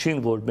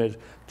Mnuchin, որ մեր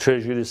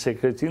Treasury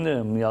Secretary-ն է,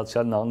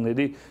 Միացյալ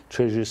Նահանգների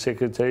Treasury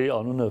Secretary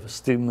անունը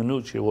Steve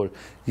Mnuchin, որ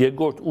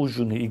երկրորդ ուժ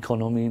ունի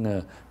էկոնոմիին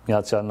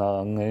Միացյալ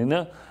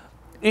Նահանգներինը,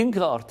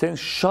 ինքը արդեն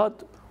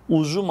շատ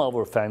ուզում է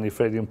որ Fannie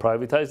Freddie-ն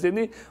privatize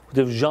լինի,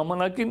 որտեղ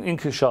ժամանակին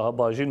ինքը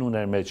շահաբաժին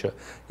ուներ մեջը։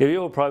 Եվ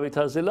երբ որ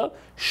privatize ելավ,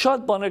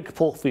 շատ բաներ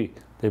կփոխվի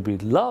դեպի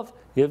լավ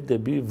եւ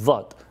դեպի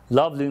վատ։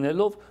 Լավ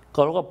լինելով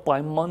կարող է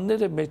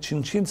պայմանները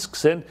մեջին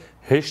սկսեն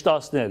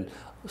հեշտացնել,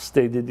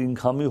 stated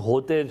income-ի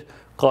հոտեր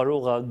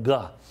կարող է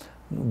գա,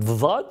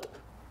 վատ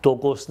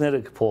տոկոսները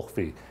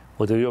կփոխվի,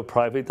 որտեղ երբ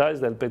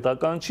privatize էլ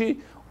պետական չի,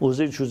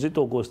 ուզի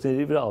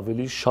տոկոսների վրա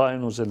ավելի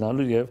շահ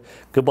ուզենալու եւ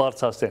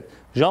կբարձրացնեն։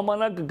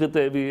 Ժամանակը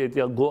գտեվի այդ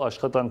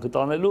աշխատանքը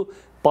տանելու,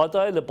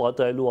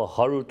 պատահելու է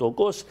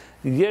 100%,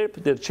 երբ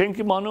դեռ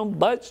չենք իմանում,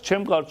 բայց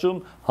չեմ կարծում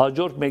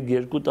հաջորդ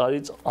 1-2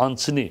 տարից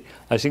անցնի,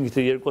 այսինքն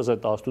թե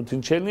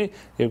 2018-ին չլինի,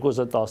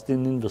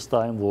 2019-ին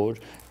վստահ եմ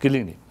որ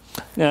կլինի։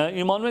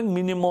 Իմանում ենք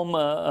մինիմում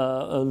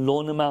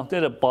loan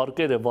amount-ները,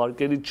 պարկերը,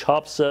 վարկերի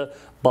չափսը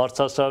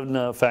բարձրացավ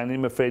Fannie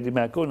Mae Freddie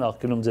Mac-ը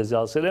նախկինում ձեզ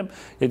ասել եմ,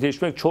 եթե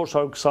հիշում եք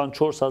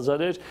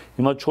 424,000 էր,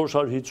 հիմա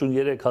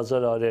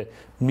 453,000 արե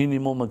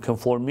մինիմումը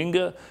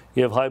conforming-ը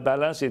եւ high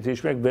balance, եթե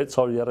հիշում եք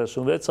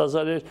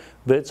 636,000 էր,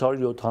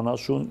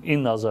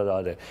 679,000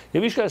 արե։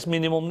 Եվ իսկ այս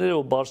մինիմումները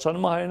որ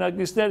բարձրանում է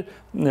հայրենակիցներ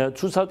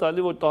ցույց է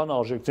տալի որ տան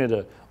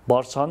արժեքները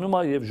բարձրանում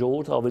է եւ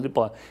ժողովուրդ ավելի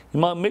բան։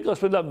 Հիմա մեկ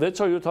ասել է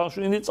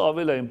 679-ից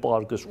ավել է այն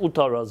պարկս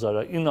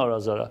 800,000-ը,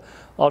 900,000-ը,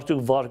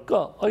 արդյոք վար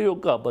կա, այո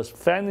կա, բայց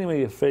Fannie Mae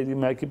եւ Freddie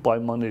Mac-ի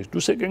պայմանները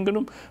դուս եք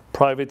գնում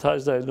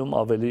privatize դայլում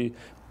ավելի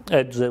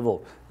այդ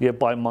ձևով եւ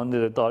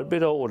պայմանները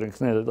տարբեր է,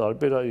 օրենքները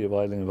տարբեր է եւ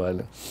այլն եւ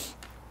այլն։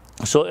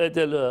 So այդ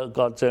էլ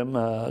կարծեմ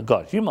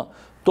գար։ Հիմա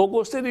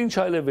տոկոսները ինչ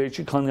այլ է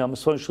վերջի քանի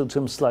ամսվա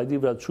շրջանում սլայդի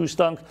վրա ցույց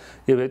տանք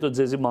եւ հետո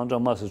ձեզի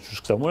մանրամասը ցույց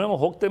կտամ։ Ուրեմն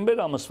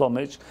հոկտեմբեր ամսվա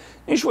մեջ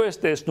ինչ որ ես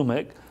տեսնում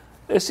եք,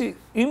 էսի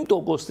իմ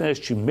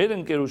տոկոսները չի, մեր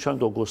ընկերության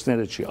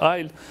տոկոսները չի,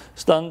 այլ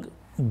ստանք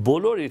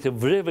բոլոր եթե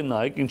վրևը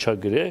նայեք ինչա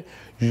գրե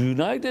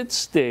United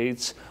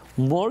States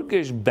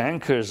Mortgage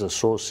Bankers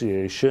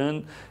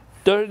Association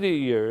 30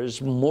 years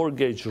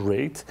mortgage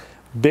rate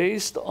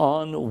based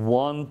on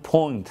 1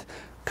 point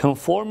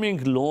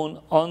conforming loan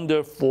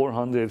under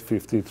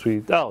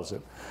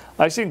 453,000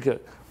 Այսինքն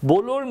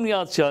բոլոր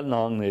Միացյալ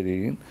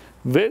Նահանգներին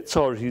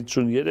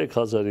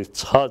 653,000-ի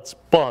ցած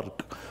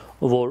պարկ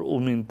որ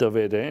ումին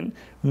տվել են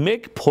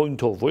 1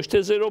 point-ով, ոչ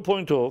թե 0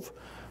 point-ով,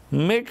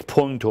 1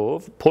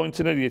 point-ով,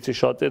 point-ներ եթե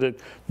շատերը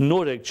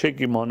նոր եք չեք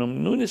իմանում,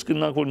 նույնիսկ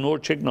գնանք որ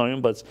նոր չեք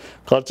նայում, բայց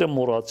կարծեմ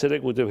մոռացել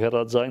եք որտեղ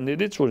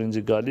հեռարձայիններից որ ինձ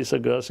գալիս է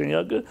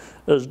գրասենյակը,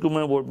 զգում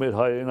եմ որ մեր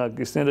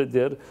հայրենակիցները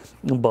դեռ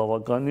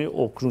բավականի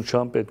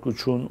օգնության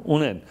պետքություն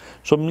ունեն։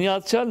 So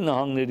Միացյալ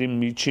Նահանգների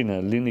միջինը,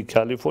 լինի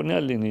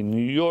Կալիֆոռնիա, լինի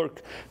Նյու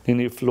Յորք,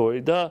 լինի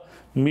Ֆլորիդա,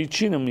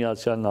 միջինը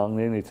Միացյալ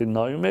Նահանգներին եթե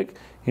նայում եք,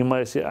 հիմա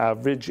էսի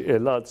average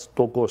ելած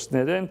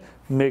տոկոսներ են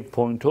 1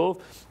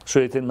 point-ով,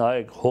 so եթե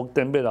նայեք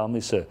հոկտեմբեր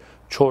ամիսը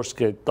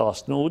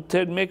 4.18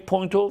 էր 1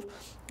 point-ով,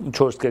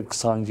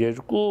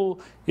 4.22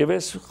 եւ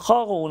այս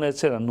խաղը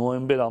ունեցել է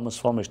նոյեմբեր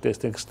ամսվա մեջ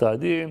տեսնենք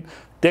ստադին,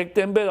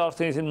 դեկտեմբեր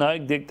արդեն եթե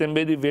նայեք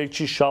դեկտեմբերի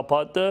վերջի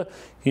շաբաթը,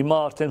 հիմա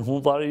արդեն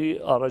հունվարի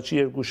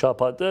առաջի երկու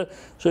շաբաթը,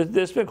 so եթե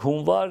տեսնեք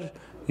հունվար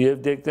եւ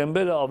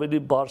դեկտեմբերը ավելի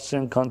բարձր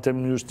են քան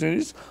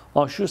մյուսներից,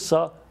 աշու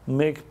սա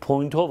 1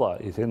 point-ով է,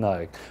 եթե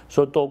նայեք։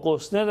 So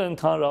տոկոսները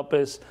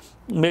ընդհանրապես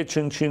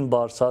մեջնչին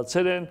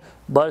բարձրացել են,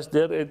 բայց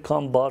դեռ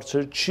այդքան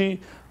բարձր չի,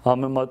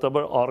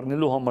 համեմատաբար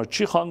առնելու համար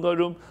չի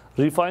խանգարում,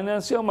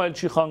 refinance-ի համար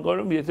չի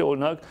խանգարում, եթե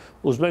օրինակ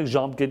ուզում եք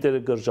ժամկետերը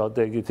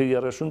կրճատեք, եթե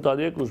 30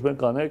 տարի եք ուզում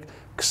եք անեք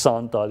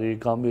 20 տարի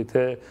կամ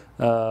եթե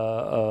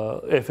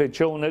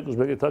FHA ունեք,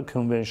 ուզում եք դա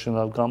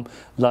conventional կամ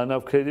line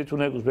of credit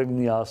ունեք, ուզում եք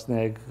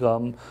միացնեք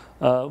կամ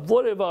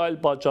որևէ այլ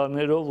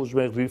պատճառներով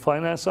ուզում եք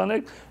refinance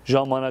անեք,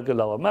 ժամանակը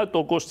լավ է։ Մենք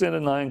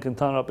տոկոսները նայենք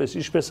ընդհանրապես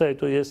ինչպես է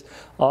հետո ես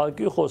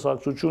ԱԱԿ-ի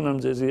խոսակցություն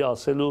եմ ձեզի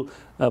ասելու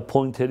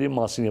point-երի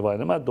մասին եւ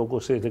այլն, մենք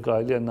տոկոսը եթե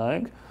կարելի է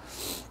նայենք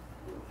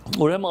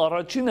Ուրեմն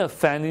առաջինը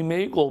Fannie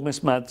Mae-ի կողմից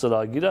մեծ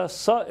ծրագիր է,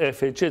 սա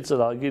FHA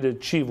ծրագիրը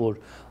չի, որ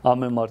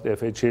ամեն մարդ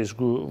FHA-ից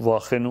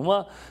վախենում է,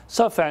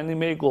 սա Fannie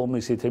Mae-ի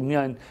կողմից եթե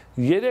միայն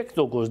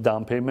 3%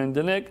 down payment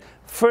դնեք,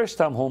 first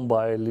time home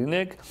buyer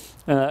լինեք,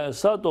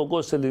 սա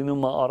տոկոսը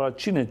լինում է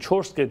առաջինը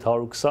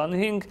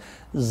 4.125,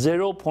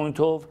 0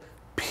 point-ով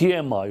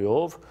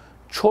PMI-ով,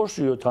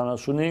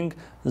 4.75,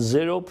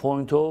 0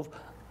 point-ով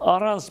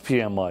առանց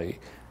PMI-ի։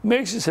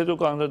 Մեքսից հետո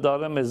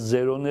կանդրադառնամ այս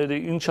զերոները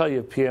ինչա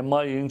եւ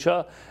PMI-ը ինչա,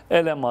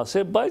 ել եմ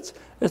ասել, բայց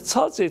այս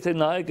ցածը եթե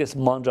նայեք այս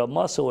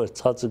մանրամասը, որ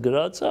ցածը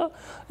գրած է,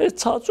 այս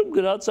ցածում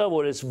գրած է,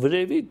 որ այս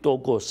վրևի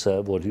տոկոսը,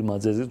 որ հիմա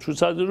ձեզ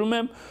ցուցադրում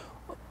եմ,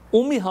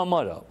 ումի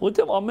համար է,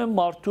 որտեղ ամեն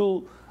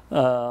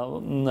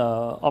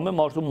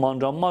մարդու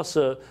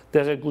մանրամասը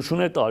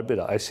տեղեկությունը տարբեր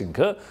է,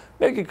 այսինքն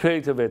մեկի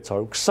credit-ը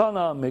 620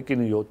 է,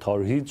 մեկինը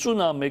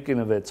 750 է,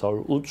 մեկինը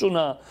 680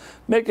 է,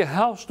 մեկը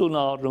house տուն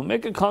է առնում,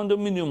 մեկը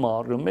condominium է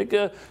առնում,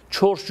 մեկը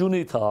 4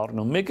 unit է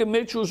առնում, մեկը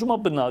մեջ ուզում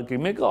է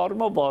բնակի, մեկը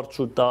առնում է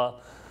վարձուտ է,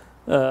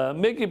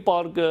 մեկի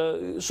պարկը,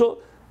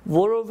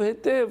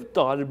 որովհետև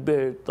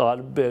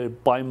տարբեր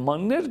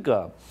պայմաններ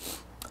կա,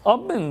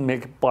 ամեն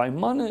մեկ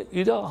պայմանը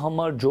իր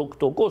համար ջոկ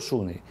տոկոս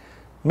ունի,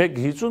 մեկ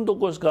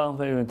 50%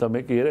 կանվերում է,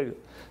 մեկը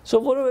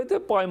 3,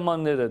 որովհետև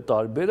պայմանները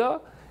տարբեր է,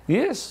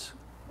 ես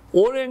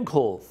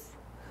օրենքով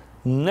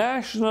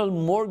National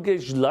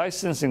Mortgage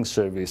Licensing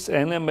Service,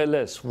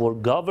 NMLS, որ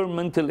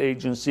governmental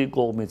agency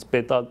կողմից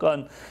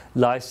պետական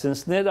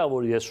լայսենսները,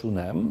 որ ես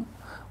ունեմ,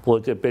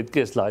 որտեղ պետք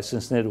է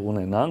լայսենսներ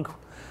ունենանք,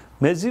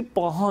 մեզի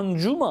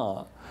պահանջում է,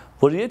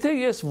 որ եթե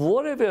ես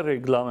որևէ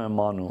ռեգլամ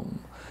եմ անում,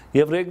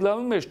 եւ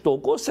ռեգլամի մեջ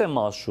տոկոս եմ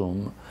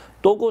ասում,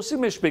 տոկոսի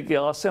մեջ պետք է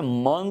ասեմ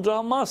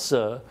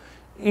մանրամասը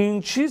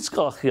ինչից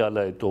կախյալ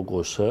է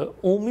տոկոսը,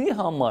 ումի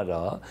համար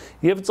է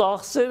եւ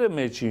ծախսերը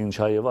մեջի ինչ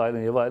է եւ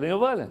այլն եւ այլն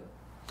եւ այլն։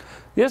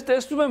 Ես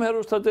տեսնում եմ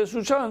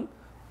հեռուստատեսության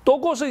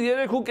տոկոսը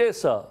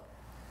 3.5 է։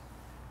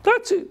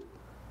 That's it։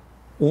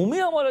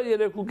 Ումի համար է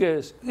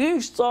 3.5,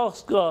 ինչ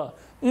ծախս կա,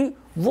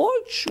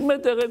 ոչ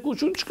մեկ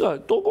տեղեկություն չկա,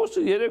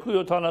 տոկոսը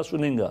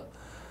 3.75 է։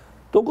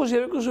 տոկոս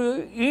 30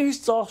 ինչ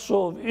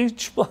ծախսով, ինչ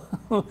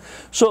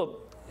So,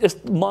 այս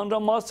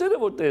մանրամասերը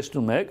որ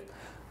տեսնում եք,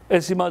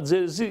 այս հիմա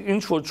ձեզի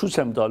ինչ որ ցույց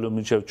եմ տալու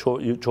մինչև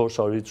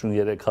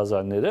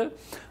 453,000-ները,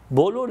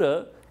 բոլորը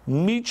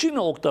միջին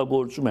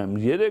օգտագործում եմ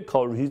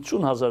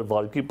 350,000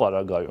 վարկի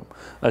պարագայում։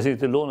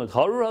 Այսինքն լոնը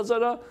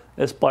 100,000-ը,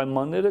 այս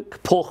պայմանները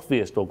կփոխվի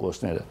այս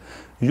տոկոսները։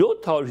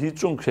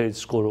 750 credit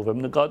score-ով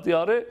եմ նկատի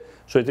առել,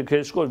 so եթե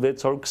credit score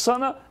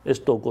 620-ը,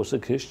 այս տոկոսը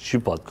քեզ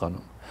չի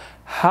պատկանում։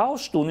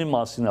 House տունի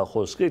մասին է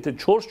խոսքը, եթե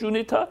 4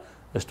 unit-ը,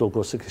 այս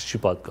տոկոսը քեզ չի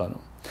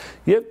պատկանում։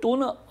 Եվ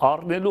տունը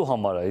առնելու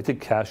համար է, եթե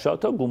cash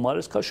out-ը գումար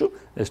ես քաշում,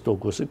 այս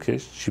տոկոսը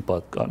քեզ չի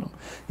պատկանում։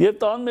 Եվ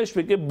տան մեջ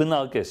պետք է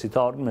բնակես, եթե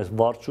առնում ես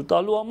վարձու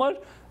տալու համար,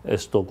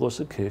 այս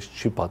տոկոսը քեզ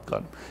չի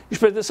պատկանում։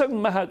 Ինչպես տեսակ,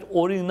 մենք այդ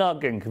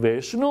օրինակ ենք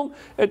վերցնում,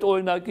 այդ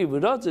օրինակի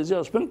վրա ձեզի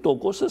ասում ենք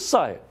տոկոսը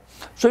սա է։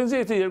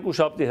 Սույնձի եթե երկու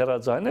շաբթի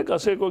հեռացան եք,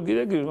 ասեք որ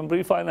գիրեք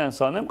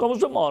refinance անեմ, կամ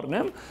ուզում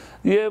առնեմ,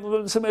 եւ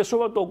ասեմ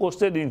այսօրվա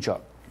տոկոսներ ինչ է։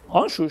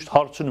 Անշուշտ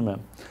հարցնում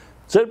եմ։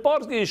 Ձեր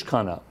պարտքը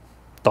ինչքան է։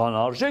 Տան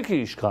արժեքը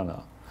ինչքան է։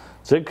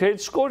 Ձեր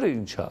credit score-ը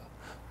ինչ է։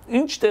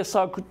 Ինչ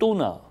տեսակ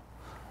տուն է։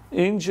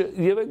 Ինչ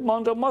եւ այդ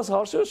մանրամաս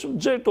հարցերում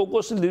ձեր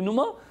տոկոսը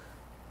լինում է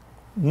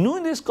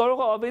նույնիսկ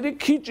կարող է ավելի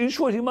քիչ ինչ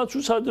որ հիմա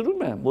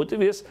ցուցադրում եմ,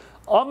 որտեղ ես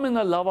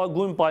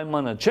ամենալավագույն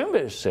պայմանը չեմ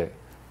վերցրել։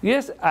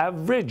 Ես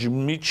average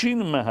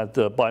միջին մհատ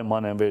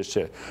պայման եմ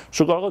վերցրել։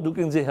 Շո կարող է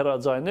դուք ինձ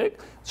հեռացայինեք,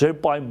 ձեր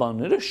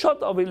պայմանները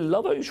շատ ավելի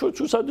լավ է ինչ որ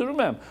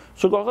ցուցադրում եմ։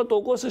 Շո կարող է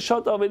տոկոսը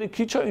շատ ավելի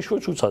քիչ է ինչ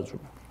որ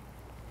ցուցադրում եմ։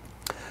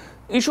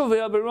 Ինչ որ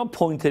վերաբերում է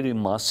point-երի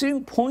մասին,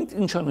 point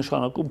ինչ է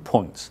նշանակում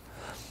points։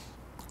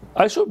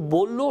 Այսօր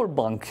բոլոր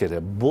բանկերը,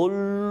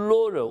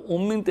 բոլորը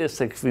ումին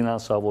տեսեք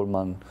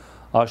ֆինանսավորման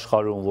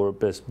աշխարհում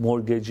որպես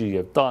mortgage-ի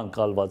եւ տան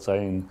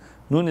կալվածային,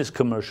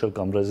 նույնիսկ commercial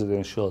կամ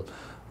residential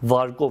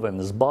վարկով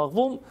են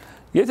զբաղվում,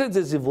 եթե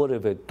ձեզի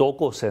որևէ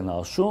տոկոս են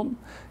ասում,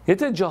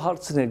 եթե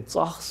ջահարցնեք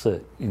ծախսը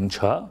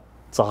ինչա,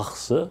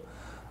 ծախսը,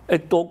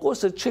 այդ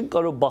տոկոսը չեն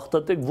կարող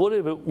բախտատեք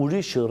որևէ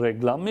ուրիշ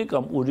ռեգլամի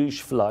կամ ուրիշ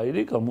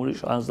ֆլայերի կամ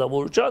ուրիշ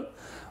անձնավորության,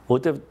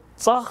 որտեղ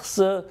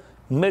ծախսը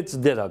մեծ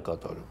դեր է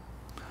կատարում։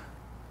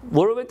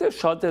 Որովհետև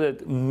շատերը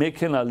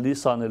մեքենա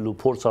լիսանելու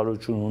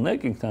փորձառություն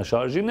ունեք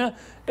ինքնաշարժինը,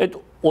 այդ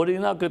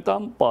օրինակը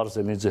տամ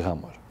պարզենի ձեր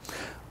համար։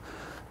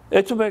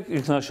 Էդում եք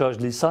ինքնաշարժ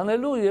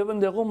լիսանելու եւ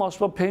ընդեղում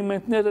ասում է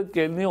payment-ները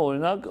կելնի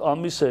օրինակ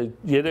ամիսը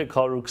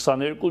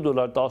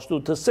 $322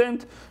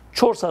 18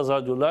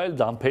 $4,000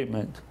 down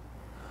payment։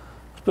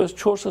 Այսպես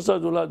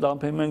 $4,000 down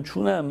payment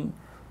չունեմ,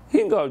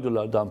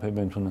 $500 down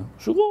payment ունեմ։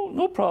 Շուգո,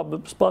 no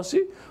problem,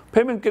 սպասի,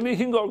 payment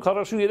կլինի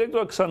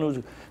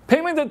 $543.28։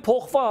 Payment-ը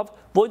փոխվավ,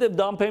 որտեղ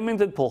down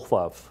payment-ը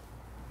փոխվավ։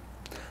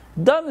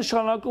 Դա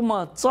նշանակում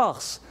է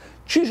ծախս,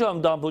 չի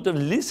ժամ down,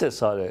 որտեղ լիս է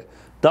սարել։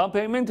 Down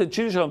payment-ը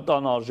չի ժամ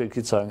տան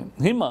արժեքից է։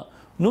 Հիմա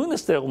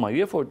նույնը ստեղում է,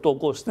 երբ որ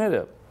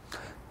տոկոսները,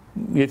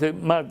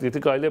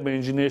 եթե կարելի է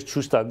ինժեներս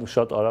ցույց տամ,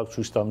 շատ արագ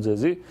ցույց տամ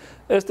ձեզի,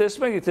 այս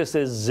տեսնում եք, եթե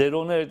այս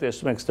զերոները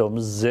տեսնում եք ստեղում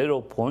 0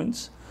 points,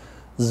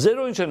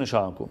 0 ինչ է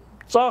նշանակում։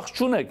 Ծախս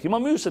չունեք, հիմա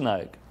մյուսը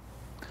նայեք։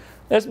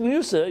 Այս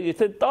մյուսը,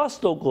 եթե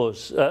 10%,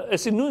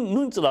 այսի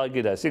նույն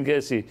ծրագիր է, այսինքն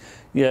այսի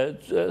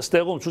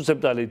ստեղում ցույց եմ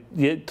տալի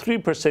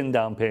 3%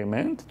 down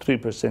payment,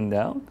 3%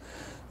 down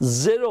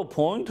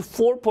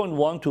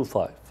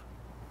 0.4.125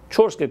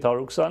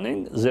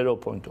 4.125 0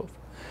 point-ով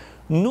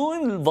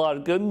նույն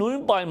վարկը,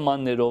 նույն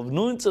պայմաններով,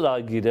 նույն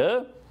ծրագիրը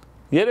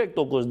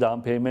 3%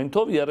 down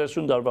payment-ով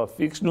 30 տարվա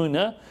fix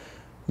նույնը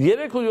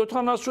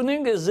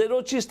 3.75-ը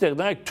 0 չի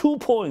ստեղնայք 2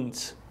 points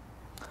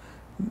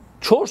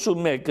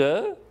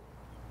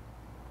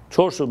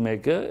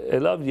 4.1-ը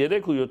էլավ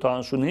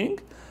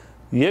 3.75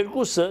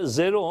 2-ը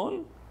 0-ն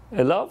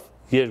էլավ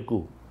 2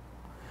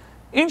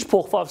 Ինչ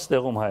փոխվավ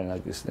ստեղում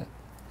հայրենակիցն է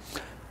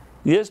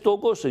Ես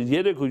տոկոսը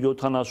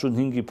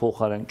 3.75-ի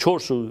փոխարեն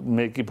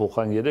 4.1-ի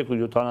փոխարեն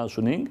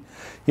 3.75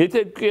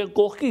 եթե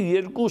կողքի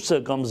 2-ը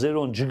կամ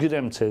 0-ն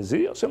ջգրեմ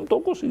ցեզի ասեմ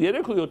տոկոսը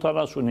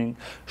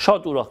 3.75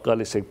 շատ ուրախ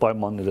գալիս եք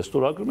պայմանները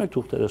ստորագրում եք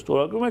թուղթերը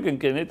ստորագրում եք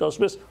ընկերներիդ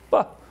ասում ես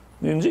բա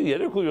ինձ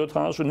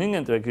 3.75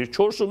 ընտրեք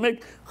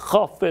 4.1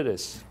 խափվեր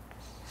ես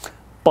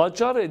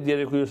Պատճառը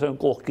 3.70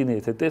 կողքին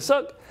եթե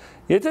տեսակ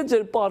Եթե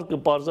ձեր պարկը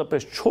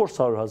պարզապես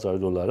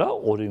 $400,000 է,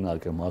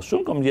 օրինակ եմ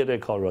ասում, կամ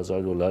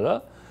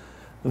 $300,000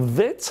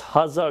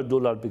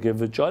 $6,000 պետք է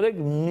վճարեք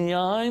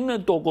միայն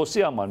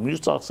տոկոսի համար,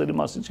 մյուս ծախսերի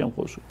մասին չեմ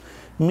խոսում։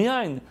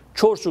 Միայն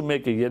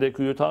 4.1-ը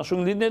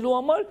 3.70 լինելու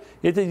համար,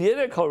 եթե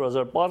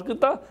 $300,000 պարկը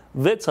տա,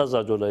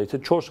 $6,000,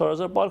 եթե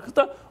 $400,000 պարկը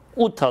տա,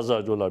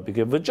 $8,000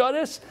 պետք է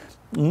վճարես,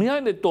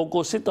 միայն այդ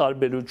տոկոսի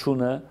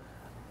տարբերությունը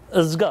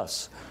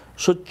զգաս։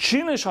 Շո չի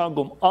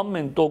նշանակում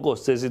ամեն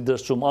տոկոս ձեզի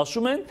դրսում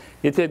ասում են,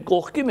 եթե այդ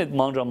կողքին այդ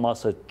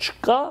մանրամասը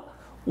չկա,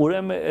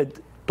 ուրեմն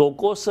այդ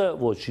տոկոսը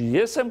ոչ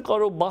ես եմ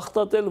կարող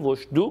բախտատել, ոչ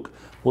դուք,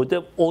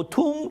 որտեղ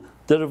օթում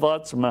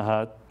դրված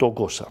մհատ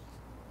տոկոսը։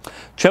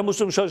 Չեմ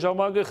ուզում շատ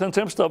ժամանակ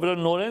խնդրեմ ստավրա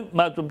նորեն,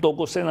 մատում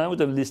տոկոսեն այն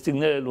որտեղ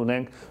լիստինգներ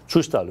ունենք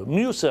ցույց տալու։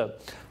 Մյուսը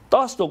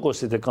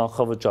 10% եթե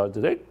կանխավճար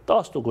դրեք,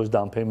 10%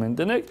 down payment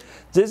դնեք,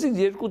 ձեզի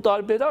երկու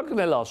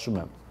տարբերակն էլ ասում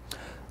եմ։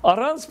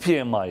 Առանց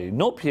PMI,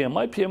 no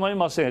PMI, PMI-ի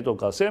մասին հետո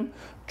կասեմ,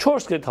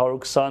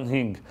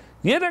 4.125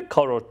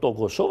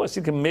 300%-ով,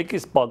 այսինքն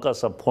մեկից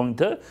պակասա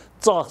point-ը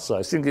ծախսը,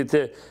 այսինքն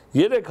եթե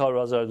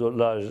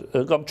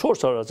 $300,000 կամ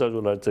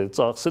 $400,000 ձեր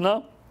ծախսն է,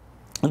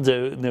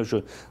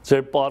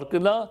 ձեր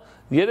պարկն է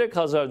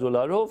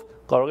 $3,000-ով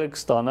կարող եք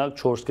ստանալ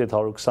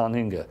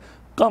 4.125-ը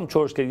կամ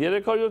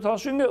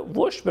 4.375-ը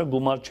ոչ մեկ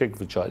գումար չեք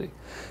վճարի։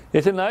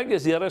 Եթե նայեք,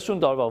 ես 30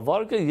 տարվա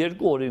վարկը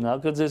երկու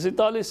օրինակը ձեզի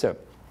տալիս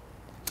եմ։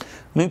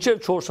 Մինչև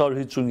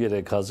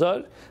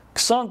 453,000,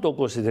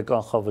 20% եթե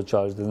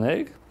կանխավճար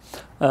դնեք,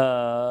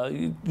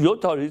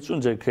 750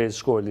 ձեր credit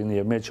score լինի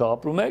եւ մեջը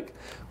ապրում եք,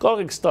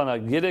 կարող եք ստանալ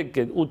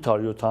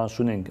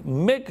 3.875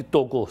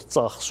 1%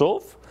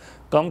 ծախսով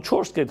կամ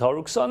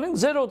 4.125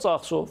 0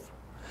 ծախսով։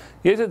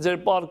 Եթե ձեր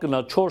պարկն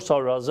է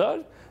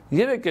 400,000,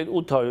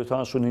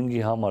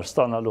 3.875-ի համար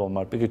ստանալու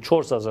համար պետք է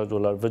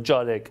 $4,000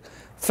 վճարեք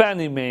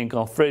Fannie Mae-ին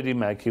կամ Freddie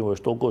Mac-ի ոչ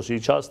տոկոսի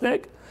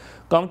իջացնեք,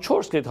 կամ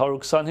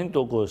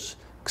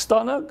 4.125%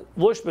 կստանաք,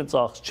 ոչ մի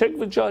ծախս չեք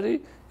վճարի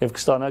եւ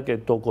կստանաք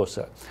այդ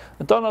տոկոսը։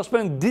 Ընտան ասում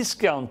են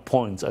discount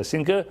points,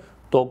 այսինքն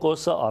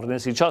տոկոսը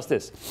առնես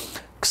իջացնես։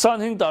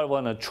 25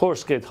 տարվանը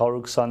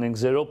 4.125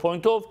 0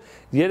 point-ով,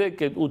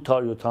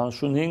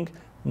 3.875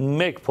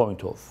 1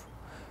 point-ով։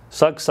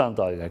 Սա 20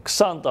 տարին է,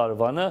 20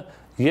 տարվանը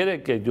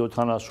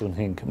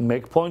 3.75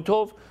 1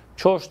 point-ով,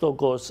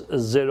 4%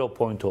 0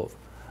 point-ով,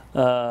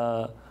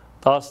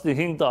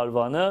 15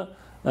 տարվանը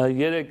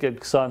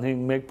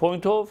 3.25 1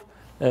 point-ով,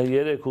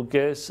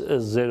 3.5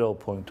 0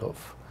 point-ով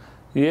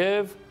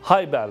և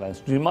high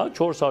balance, դիմա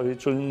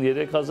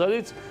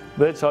 453,000-ից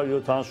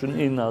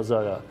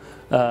 679,000-ը,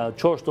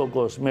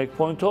 4% 1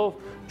 point-ով,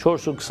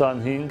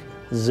 4.25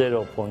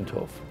 0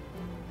 point-ով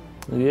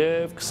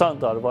և 20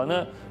 տարվանը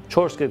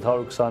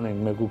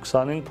 4.125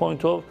 1.25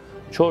 point-ով,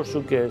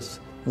 4.5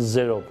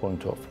 0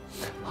 point-ով։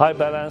 High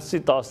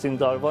balance-ի 15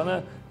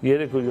 տարվանը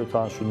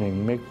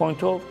 3.75 1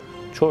 point-ով,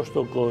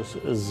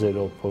 4%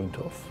 0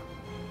 point-ով։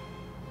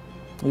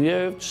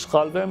 Եվ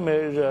չսխալվեմ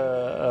մեր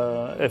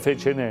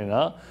FHA-ներն,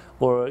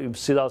 որ իմ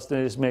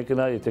սիրածներից մեկն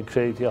է, եթե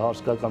credit-ի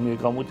հարց կա կամ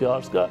եկամուտի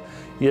հարց կա,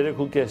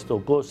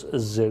 3.5%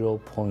 0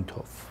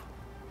 point-ով։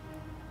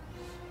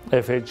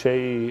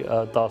 FHA-ի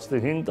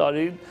 15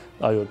 տարին,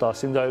 այո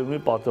 15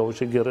 տարի պատահոչ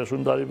է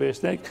 30 տարի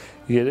վերցնեք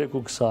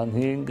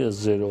 3.25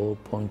 0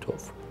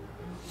 point-ով։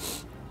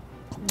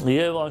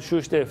 Եվ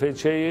անշուշտ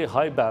FHA-ի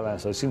high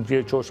balance,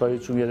 այսինքն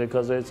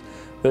 453,000-ից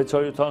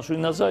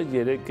 679,000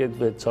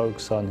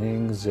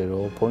 3.625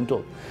 0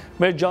 point-ով։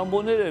 Մեր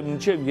ջամբոները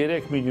մինչև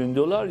 $3 միլիոն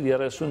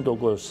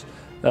 30%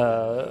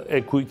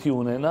 equity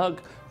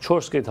ունենակ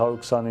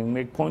 4.125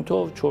 1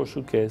 point-ով,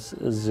 4.5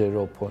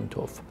 0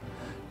 point-ով։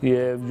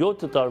 Եվ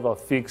 7 տարվա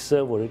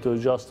fix-ը, որ հետո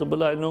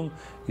adjustable այնում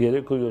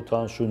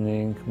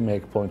 3.75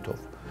 1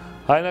 point-ով։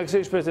 Հայնակցի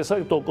ինչպես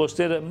տեսակ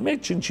տոկոսները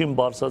մեկ չինչին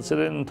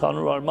բարձացել են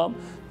ընդհանուր առմամբ,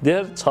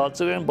 դեռ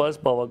ցածր են, բայց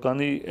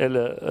բավականի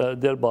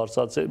դեռ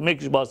բարձացել,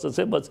 մեկ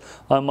բարձացել, բայց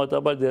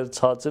համեմատաբար դեռ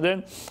ցածր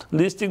են։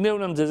 Լիստինգներ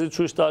ունեմ ձեզի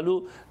ցույց տալու,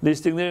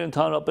 լիստինգները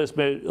ընդհանրապես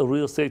մեր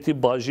real estate-ի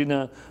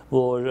բաժինը,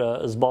 որ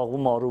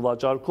զբաղվում է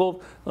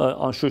առուվաճառքով,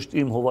 անշուշտ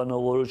իմ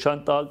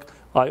հովանավորության տակ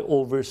I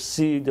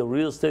oversee the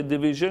real estate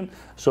division,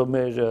 so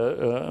մեր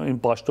իմ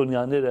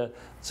պաշտոնյաները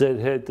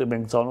ձեր հետ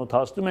մենք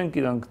ծանոթացնում ենք,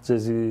 իրանք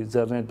ձեզի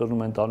ձեռն հետ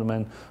բռնում են, տանում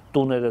են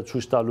տուները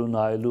ցույց տալու,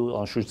 նայելու,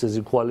 անշուշտ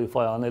ձեզի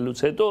qualify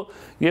անելուց հետո,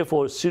 երբ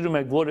որ սիրում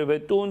եք որևէ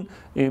տուն,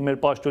 մեր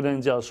պաշտոնյան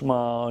ինձ ասում է,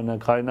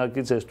 օրինակ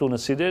հայրենակից այս տունը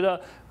սիրել է,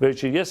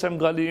 վերջի ես եմ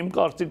գալի, իմ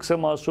կարծիքս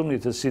եմ ասում,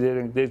 եթե սիրել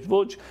ենք դե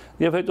ոչ,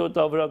 եւ հետո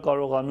դա վրա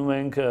կարողանում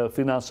ենք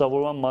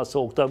ֆինանսավորման մասը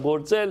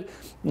օգտագործել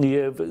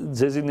եւ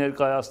ձեզի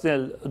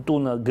ներկայացնել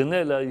տունը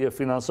գնելը եւ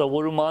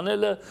ֆինանսավորում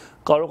անելը,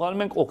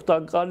 կարողանում ենք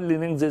օգտակար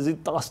լինենք ձեզի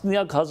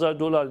տասնյակ հազար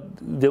դոլար,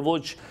 դե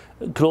ոչ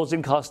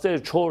closing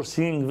cost-երը 4,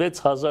 5,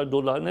 6,000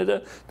 դոլարները,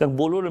 դրանք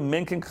բոլորը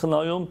մենք ենք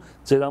խնայում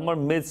ձեր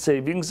համար մեծ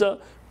savings-ը,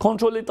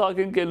 control-ի տակ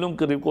ենք ելնում,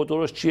 կռիվ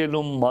կոտորոշ չի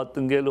ելնում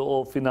մատնգելու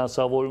ով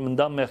ֆինանսավորում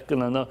դա մեղ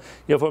կնանա,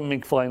 երբ որ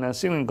մենք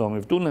financing ենք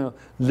անում, տունը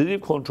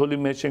լրիվ control-ի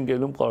մեջ ենք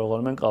ելնում,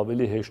 կարողանում ենք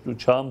ավելի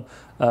հեշտությամբ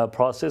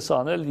process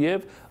անել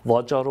եւ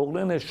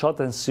վաճառողներն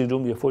շատ են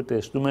սիրում, երբ որ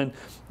տեսնում են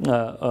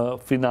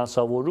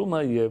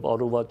ֆինանսավորումը եւ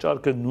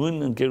առողջարքը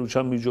նույն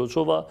ընկերության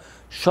միջոցով է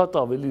շատ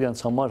ավելի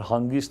իրենց համար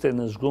հանգիստ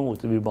են զգում,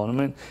 որտեղ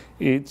բանում են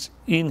it's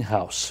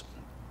in-house։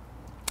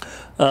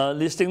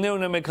 Լիստինգներ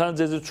ունեմ եկան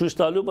ձեզ ցույց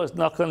տալու, բայց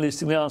նախքան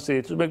լիստինգներ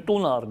անցնելուց մեկ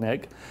տուն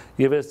առնեք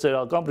եւ այս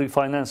ծերական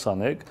refinance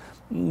անեք,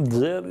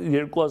 ձեր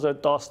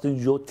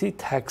 2017-ի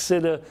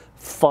tax-երը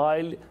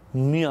file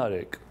մի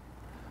արեք։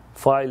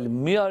 File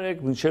մի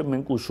արեք, մինչև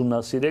մենք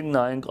ուսումնասիրենք,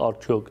 նայենք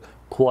արդյոք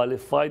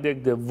qualified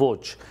եք դե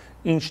ոչ։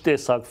 Ինչ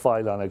տեսակ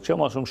file անեք,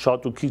 չեմ ասում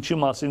շատ ու քիչի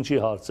մասին չի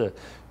հարցը։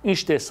 Ինչ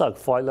տեսակ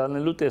file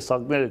անելու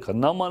տեսակները կան։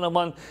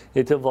 Նամանավան,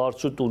 եթե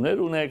վարձու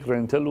տուներ ունեք,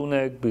 rental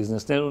ունեք,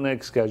 բիզնեսներ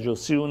ունեք, schedule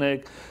C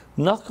ունեք,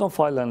 նախքան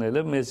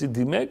ֆայլանելը մեզի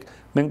դիմեք,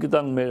 մենք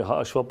կտանք մեր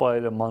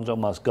հաշվապահերը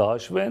մանրամաս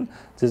կհաշվեն,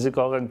 ձեզի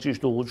կարող են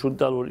ճիշտ ուղղություն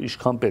տալ, որ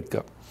ինչքան պետք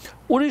է։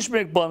 Ուրիշ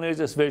մեկ բաներից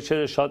ես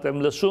վերջերս շատ եմ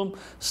լսում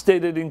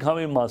stated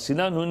income-ի մասին,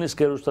 նույնիսկ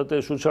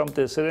հեռուստատեսությամբ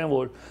տեսել են,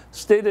 որ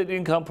stated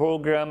income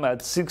program at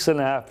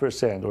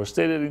 6.5% or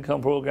stated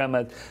income program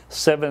at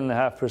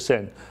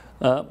 7.5%.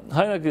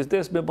 Հայնակից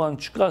դες մի բան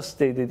չկա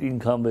stated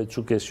income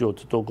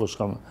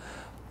 6.7%.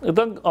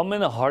 Դրանք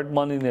ամենը hard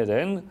money-ներ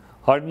են,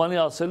 hard money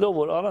ասելով,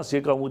 որ առանց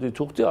եկամուտի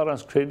թուղթի,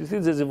 առանց credit-ի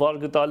ձեզի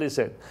վարկը տալիս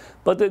են։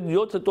 Բայց այդ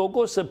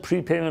 7%-ը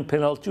prepayment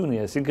penalty ունի,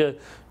 այսինքն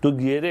դուք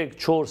 3,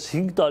 4,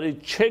 5 տարի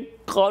չեք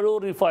կարող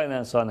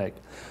refinance անեք։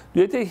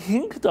 Դու եթե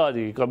 5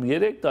 տարի կամ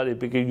 3 տարի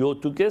պետք է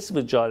 7.5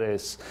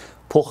 վճարես,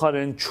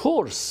 փոխարեն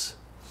 4,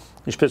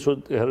 ինչպես որ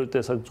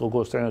հերոստեսակ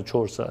ծոկոստանա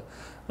 4-ը,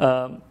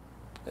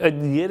 այդ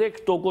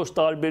 3%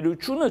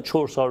 տարբերությունը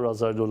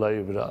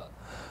 $400,000 վրա։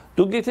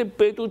 Դուք եթե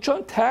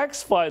պետության tax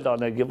file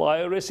անեք եւ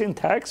IRS-ին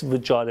tax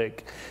վճարեք,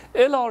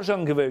 էլ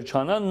արժան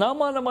կվերջանա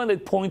նմանական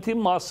այդ point-ի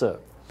մասը։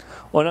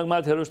 Օրինակ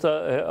մատ հերոստա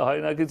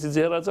հայրենակից ինձ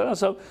հեռացան,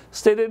 ասավ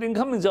stated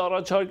income ինձ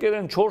առաջարկել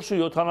են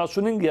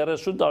 4.75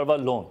 30 տարվա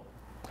loan։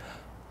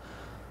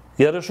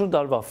 30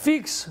 տարվա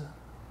fix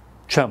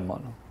չեմ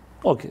մանում։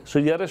 Okay, so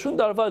 30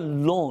 տարվա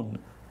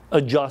loan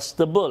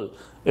adjustable,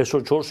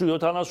 այսօր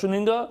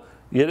 4.75-ը,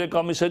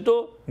 3 ամիս հետո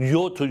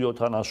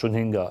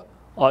 7.75-ը։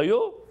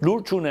 Այո,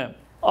 լուրջ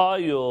ունեմ։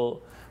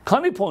 Այո,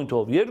 քանի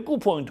point-ով, 2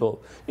 point-ով,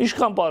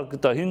 ինչքան պար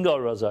կտա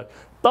 500,000,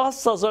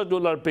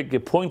 $10,000 պետք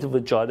է point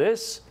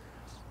վճարես,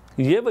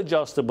 եւ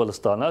adjustable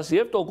ստանաս,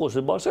 եւ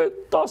տոկոսը բարձր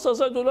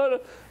 $10,000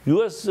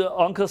 US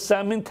Uncle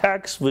Sam-ին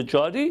tax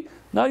վճարի,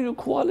 now you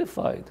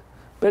qualified.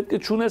 Պետք է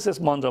չունես այս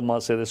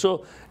մանրամասերը,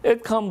 so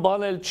այդքան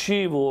բան էլ չի,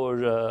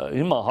 որ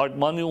հիմա hard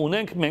money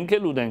ունենք, մենք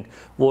էլ ունենք,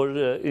 որ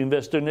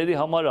ինվեստորների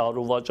համար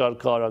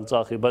առուվաճառքը արագ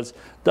ծախի, բայց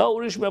դա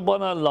ուրիշ մի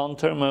բան է, long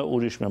term-ը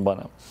ուրիշ մի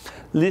բան է։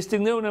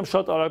 Listing-ներ ունեմ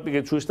շատ արագ պետք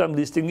է ցույց տամ,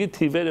 listing-ի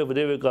թիվերը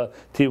վրևը կա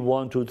թիվ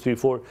 1 2 3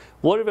 4,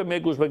 որևէ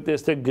մեկ ուզում եք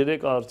տեսնեք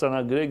գրեք,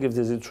 արձանագրեք եւ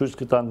ձեզ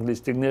ցույց կտանք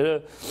listing-ները,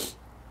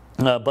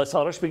 բայց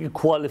առաջ պետք է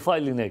qualify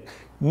լինեք։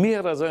 Մի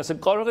հրաժարվեք,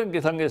 կարող ենք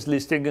եթե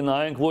listing-ը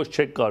նայենք, ոչ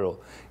չեք կարող։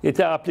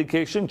 Եթե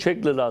application չեք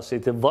լրացի,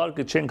 եթե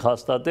վարկը չենք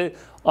հաստատել,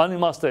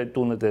 անիմաստ է այդ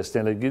տունը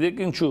տեսնելը։ Գիտեք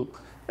ինչու։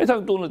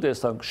 Այդքան տունը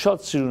տեսանք, շատ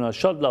սիրուն է,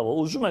 շատ լավ է,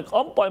 ուզում եք,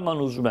 անպայման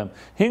ուզում եմ։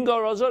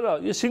 500,000-ը,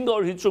 ես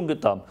 550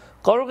 գտամ։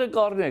 Կարող եք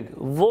առնեք։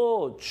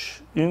 Ոչ,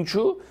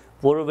 ինչու։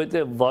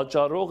 Որովհետև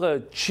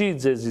վաճառողը չի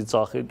ձեզի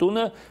ծախի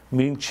տունը,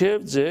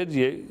 մինչև ձեր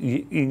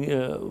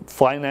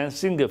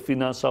financing-ը,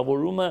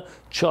 ֆինանսավորումը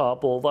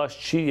չապահովված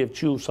չի եւ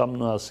չի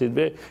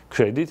ուսումնասիրվի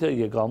credit-ը,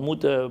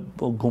 եկամուտը,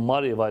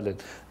 գումարը եւ այլն։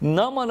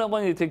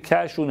 Նամանավան եթե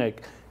cash ունեք,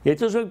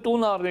 եթե ուզում եք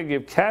տուն առնեք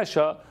եւ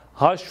cash-ը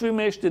հաշվի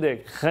մեջ դրեք,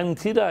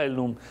 խնդիր է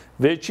ելնում,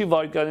 վերջի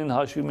վարկանին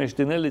հաշվի մեջ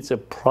դնելից է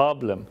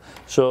problem,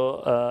 so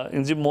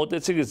ինձի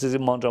մոտեցիք ես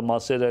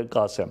մանրամասերը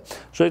կասեմ,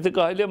 so եթե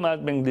կարելի է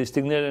մենք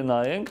listing-ները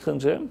նայենք,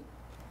 խնդրեմ,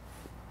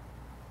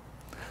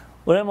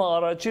 ուրեմն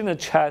առաջինը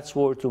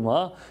Chatsworth-ում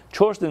է,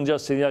 4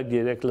 ննջասենյակ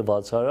 3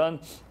 լվացարան,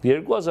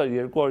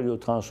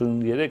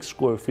 2273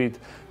 square feet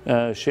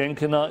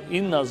շենքն է,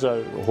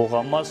 9000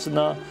 հողամասն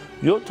է,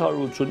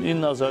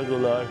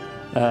 $789,000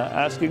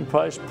 asking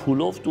price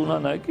pull-off տունը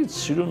նայքից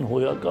սիրուն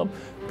հոյակամ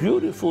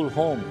beautiful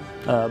home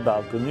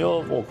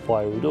balcony-ով,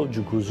 occupied-ով,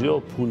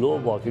 jacuzzi-ով, pool-ով,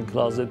 walk-in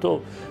closet-ով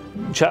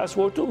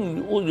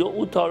Chatsworth-ում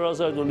 $800,000,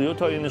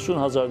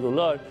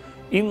 $790,000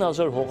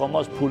 $9,000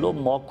 հողամաս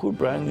փուլով մաքուր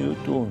brand new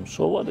տուն,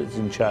 so what is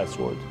in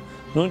Chatsworth,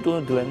 նույն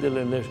տունը գլենդել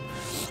են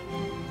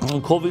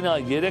Քովինա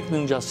 3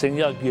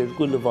 ննջասենյակ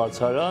 2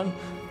 լվացարան,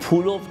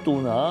 փուլով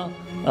տունը,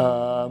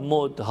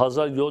 մոտ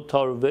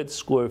 1706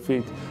 square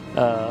feet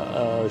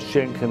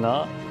շենքն է,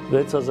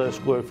 6000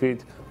 square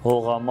feet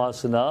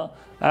հողամասն է,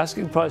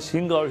 asking price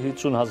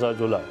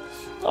 $550,000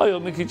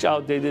 Այո, մի քիչ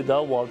outdated է,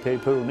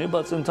 wallpaper ունի,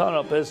 բայց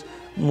ընդհանրապես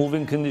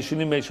moving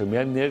condition-ի մեջ է,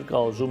 միայն ներկա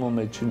ուզում եմ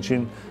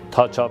չին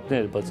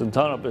touch-up-ներ, բայց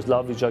ընդհանրապես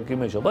լավ վիճակի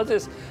մեջ է, բայց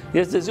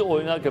ես ձեզի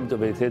օրինակ եմ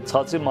տվել, եթե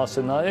ցածի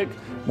մասը նայեք,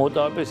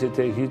 մոտավորապես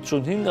եթե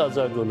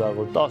 $55,000,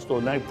 որ 10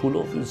 օրինակ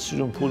փուլով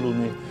սիրուն փուլ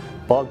ունի,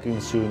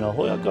 բակին սիրուն է,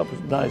 հոյակապ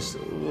nice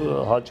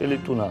հաճելի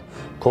տուն է,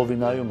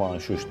 Քովինայում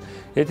անշուշտ։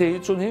 Եթե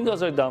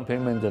 55,000 down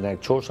payment դնեք,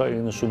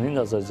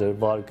 495,000 ձեր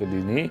վար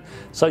կլինի,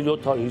 սա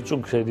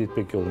 750 credit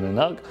պետք է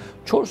ունենաք,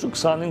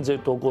 4.25 ձեր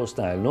տոկոսն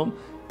է ելնում,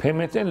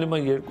 payment-ն լիմը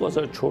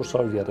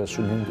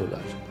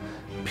 $2,435,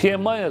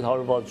 PMI-ը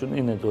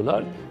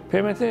 $169,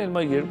 payment-ն ելնում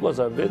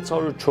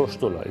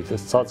 $2,604, եթե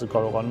ցածը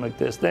կարողանում եք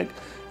տեսնեք,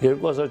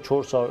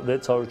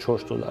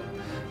 $2,604։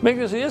 Մենք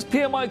ես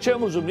PMI չեմ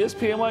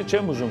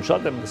ուզում,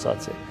 շատ եմ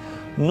լսացել։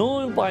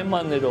 Նույն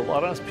պայմաններով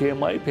առանց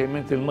PMI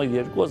payment-ը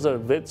ելնում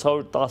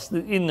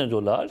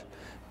 $2,619,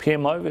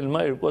 PMI-ը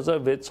ելնում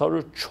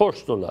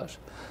 $2,604։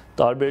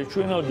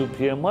 Տարբերությունն որ դու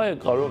PMI-ը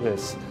կարող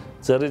ես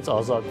ձեռից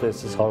ազատվես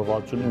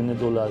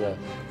 $169-ը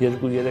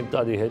 2-3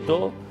 տարի հետո,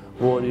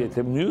 որ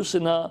եթե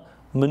մյուսն է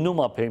մնում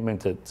է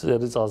payment-ը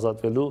ձեռից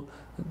ազատվելու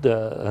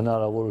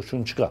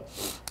հնարավորություն չկա։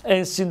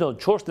 Էնսինո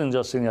 4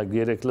 տնջասենյակ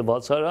 3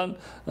 լվացարան,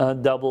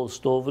 double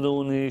stove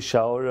ունի,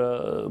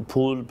 shower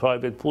pool,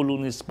 private pool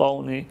ունի, spa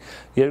ունի,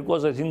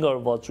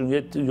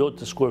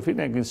 2567 square feet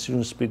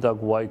եկին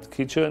սպիտակ white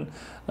kitchen,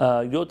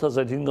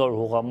 7500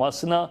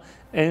 հողամասն է,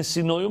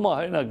 Էնսինոյում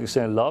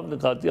հայրենակիսեն լավ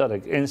նկատի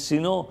արեք,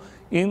 Էնսինո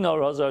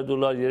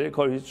 $900,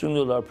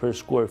 $350 per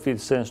square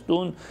feet sense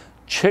տուն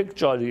չեք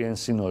ճարի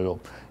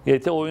Էնսինոյում։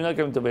 Եթե օրինակ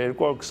եմ տվել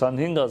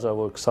 225,000,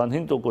 որ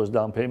 25%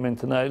 down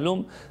payment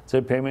նայելում,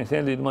 ձեր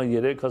payment-ն լինում է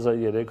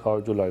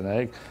 $3,300,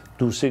 նայեք,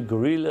 դուսի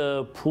գրիլը,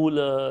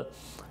 փուլը,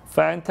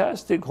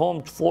 fantastic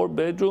home, 4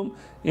 bedroom,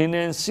 in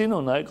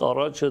Encino, նայեք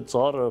առաջը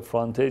ծառը,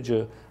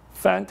 frontage-ը,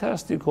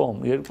 fantastic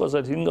home,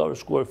 2500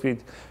 square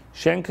feet,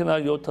 շենքն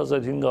է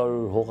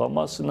 7500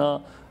 հողամասն է,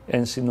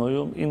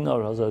 Encino-ում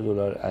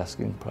 $900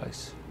 asking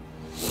price։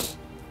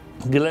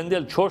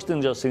 Glendale 4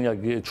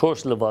 տնջասենյակ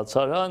 4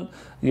 լվացարան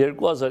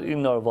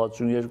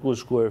 2962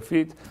 square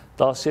feet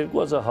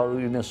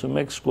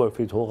 12191 square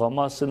feet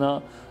հողամասն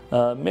է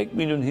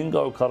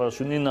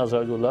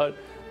 $1,549,000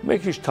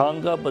 մեկ քիչ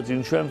թանկ է բայց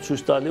ինչու եմ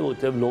ցույց տալի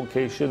որտեղ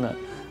location-ը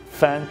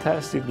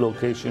fantastic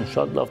location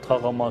շատ լավ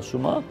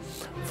թաղամասում է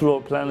floor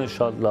plan-ը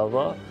շատ լավ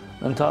է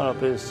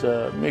ընդհանրապես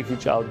մեկ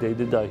քիչ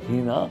outdated է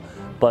հին է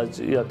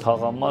բայց իր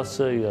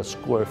թաղամասը, իր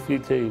square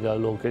feet-ը, իր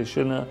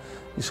location-ը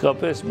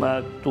իսկապես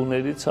մեր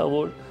տուներից է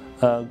որ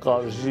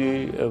կարժի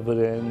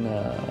վրան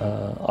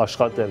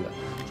աշխատելը։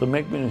 So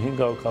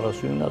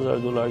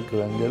 $1,549,000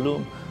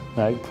 Glendale-ում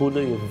նայեք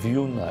փուլը եւ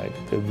view-ն նայեք,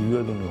 թե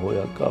view-ը ունի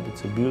հոյակապ,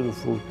 it's a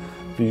beautiful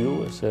view,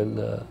 ասել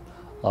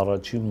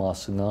առաջին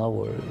մասն է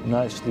որ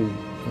nicely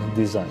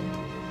designed։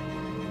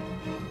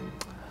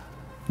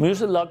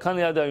 Մյուսը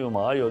Լաքանյադայում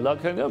է, այո,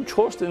 Լաքանյադայում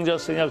 4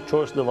 տնջասենյակ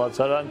 4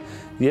 լվացարան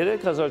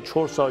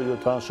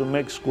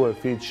 3471 square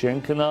feet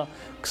շենքն է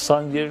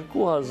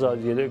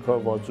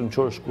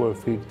 22364 square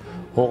feet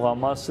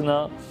հողամասն է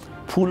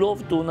փուլով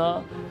տուն է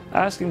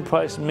asking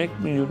price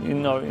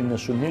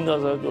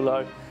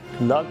 $1,995,000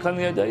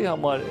 Լաքանյադայի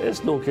համար այս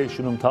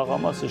location-ում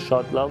թաղամասը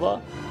շատ լավ է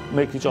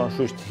մեկ քիչ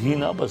անշուշտ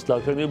հին է, բայց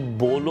Լաքանյադայի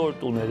բոլոր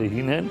տուները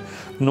հին են,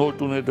 նոր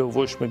տուները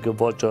ոչ մեկը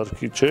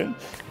վաճառքի չեն,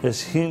 այս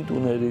հին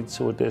տուներից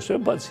որ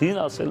տեսնում, բայց հին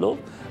ասելով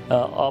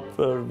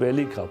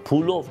ապրվելիք է,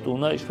 փուլով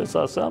տունը, ինչպես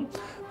ասամ,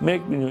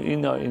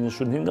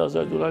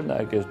 $1,995,000,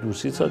 նայեք այս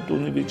դուսից է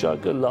տունի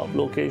վիճակը, լավ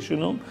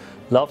location-ում,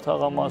 լավ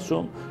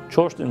թաղամասում,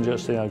 4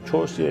 տնջասենյակ,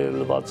 4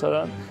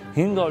 լվացարան,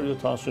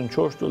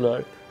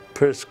 $574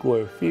 per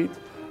square feet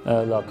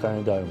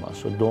Լաքանյադայում,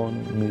 so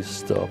don't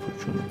miss the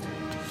opportunity։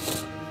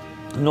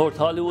 North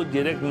Hollywood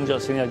 3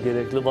 տնջասենյակ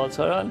 3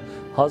 լվացարան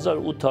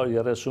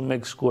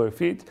 1831 square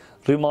feet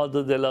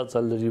remodel-ած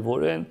է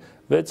լրիվորեն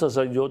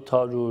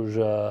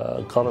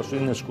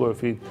 6749 square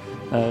feet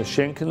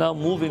շենքն է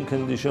moving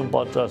condition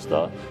պատրաստ է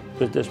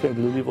տեսեք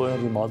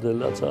լրիվորեն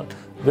remodel-ած է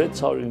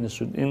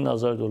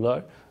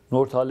 $699,000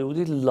 North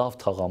Hollywood-ի լավ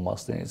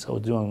թաղամասներից է,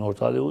 որ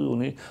North Hollywood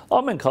ունի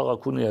ամեն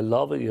քաղաք ունի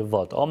լավը եւ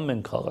վատ,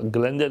 ամեն քաղաք,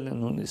 Glendale-ն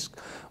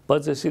նույնիսկ,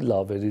 բայց էսի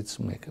լավերից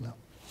մեկն է։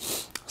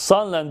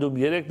 Sunland-ում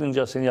 3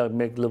 տնջասենյակ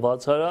 1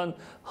 լվացարան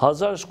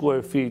 1000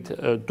 square feet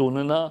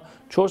տունն է,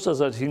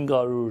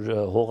 4500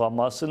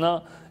 հողամասն է,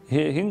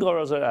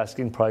 $500,000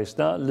 asking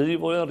price-ն է,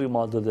 լրիվորեն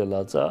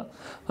remodel-ած է։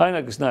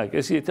 Հայնակից նայեք,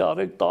 ես եթե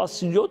արեք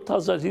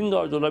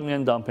 $17,500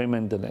 միայն down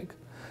payment դնեք։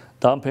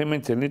 Down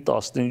payment լինի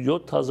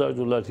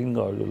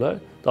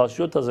 $17,500,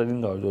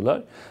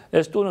 $17,500,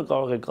 այս տունը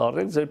կարող եք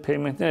առեք, ձեր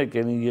payment-ները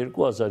կենի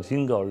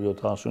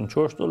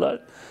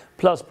 $2,574,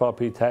 plus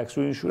property tax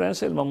ու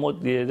insurance էլ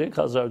մոտ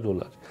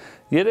 $3,000։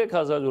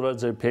 $3,000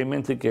 ձեր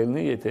payment-ը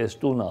կենի, եթե այս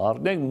տունը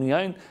առնեք,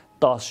 միայն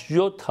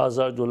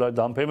 $17,000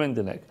 down payment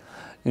դնեք։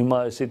 Հիմա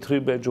այսի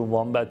 3 bedroom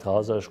 1 bath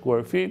 1000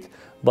 square feet,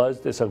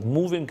 բայց տեսակ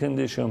moving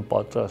condition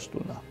պատրաստ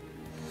տունը։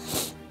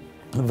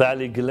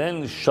 Valley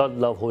Glen շատ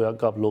լավ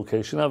հոյակապ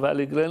location է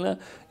Valley Glen-ը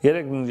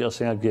 3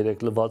 տնջասենյակ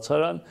 3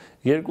 լվացարան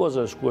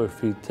 2000 square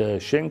feet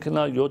շենքն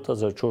է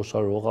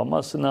 7400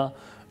 հողամասն է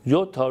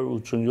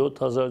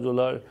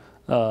 $787,000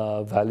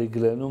 Valley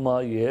Glen-ում է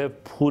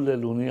եւ փուլ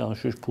էլ ունի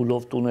անշուշտ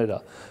փուլով տուներ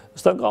է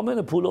Ստանք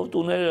ամենը փուլով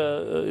տուները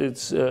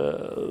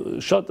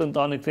շատ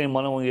ընտանիքների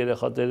մանավանդ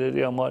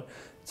երեխաների համար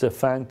it's a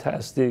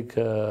fantastic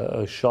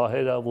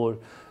շահեր է որ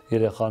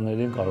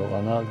երեխաներին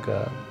կարողանանք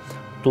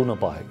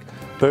տունը պահեք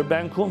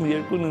Burbank-ում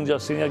 2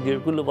 տնջասենյակ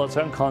 2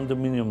 լվացարան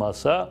condominium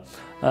ասա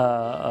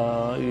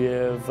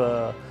եւ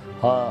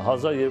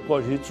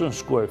 1250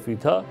 square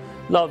feet է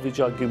լավ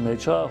վիճակի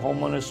մեջ է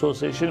Homeowner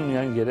Association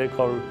միայն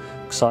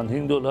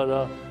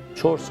 $325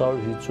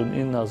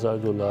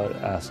 $459,000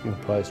 asking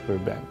price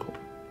Burbank-ում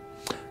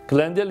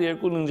Glendale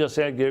 2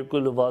 տնջասենյակ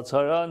 2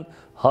 լվացարան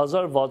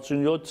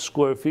 1067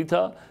 square feet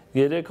է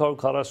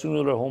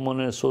 $340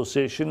 Homeowner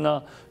Association-ն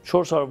է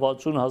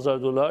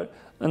 $460,000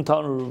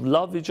 ընդհանուր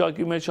լավ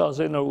վիճակի մեջ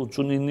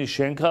 1989-ի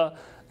շենքա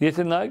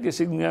եթե նայեք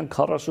եսիք միայն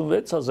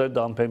 46,000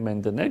 down payment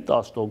դնեք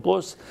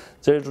 10%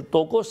 ձեր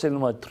տոկոսը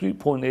լինում է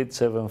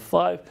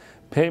 3.875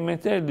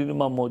 payment-ները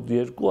լինում է մոտ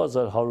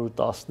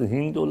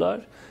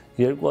 $2,115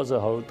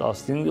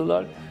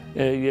 $2115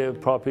 եւ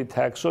property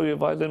tax-ով եւ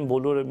այլն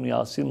բոլորը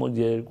միասին մոտ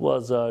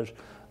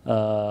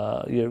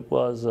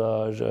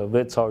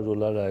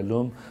 $2600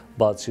 այլում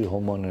բացի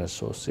Homeowner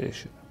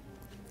Association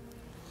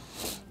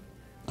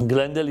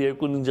Glendale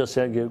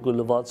 2.2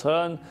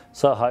 լվացարան,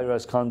 սա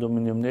high-rise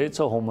condominium-ներից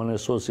է, Homeowner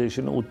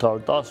Association-ը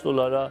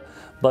 $810,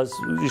 բայց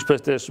ինչպես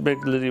տեսնում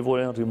եք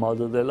լրիվորեն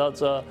remodel-ելած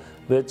է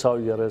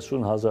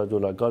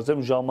 $630,000։ Կարծեմ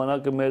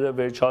ժամանակը մերը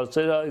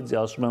վերջացել է, ինձ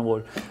ասում են, որ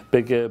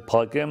պետք է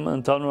փակեմ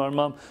ընդհանուր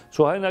առմամբ,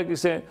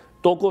 հայնակից է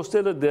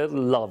տոկոսները դեռ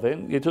լավ են,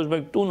 եթե ուզում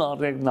եք տուն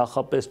առնեք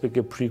նախապես պետք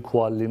է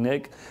pre-qual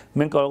լինեք,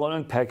 մենք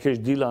կարողանում ենք package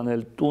deal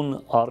անել տուն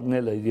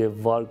առնելը եւ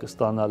վարկ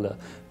ստանալը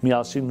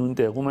միասին նույն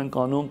տեղում ենք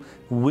անում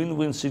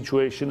win-win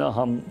situation-ը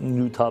համ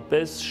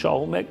նյութապես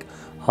շահում եք,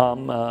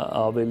 համ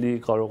ավելի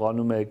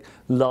կարողանում եք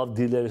լավ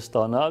դիլեր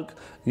ստանալ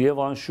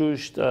եւ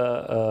անշուշտ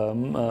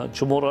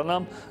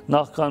չմոռանամ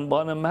նախքան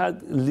բանը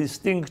մհատ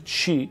listing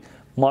չի,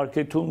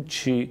 market-ում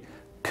չի,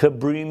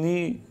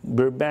 Cabrini,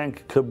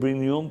 Burbank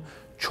Cabrinium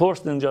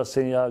 4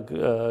 ննջասենյակ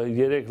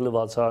 3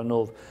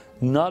 լվացարանով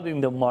not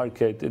in the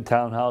market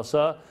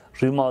townhouse-ը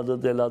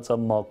remodel-ելած է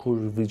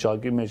մաքուր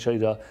վիճակի մեջ է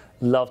իր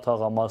լավ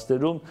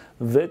թաղամասերում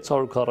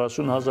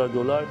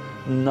 $640,000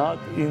 not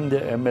in the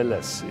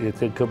MLS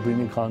եթե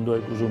Cabrini condo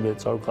եք ուզում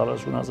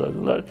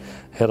 $640,000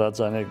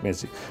 հեռացանեք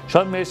մեզի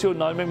շատ մերսի որ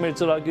նայում եք մեր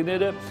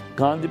ծրագիրները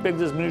կհանդիպեք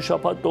ձեզ մյուս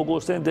շաբաթ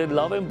տոկոսներն դեռ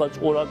լավ են բայց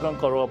օրական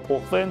կարող է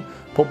փոխվեն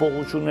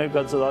փոփոխություններ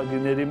կա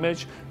ծրագիրների մեջ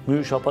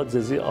մյուս շաբաթ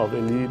ձեզի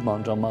ավելի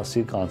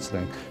մանրամասի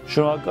կանցնենք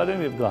շնորհակալ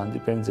եմ եւ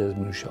կհանդիպենք ձեզ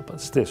մյուս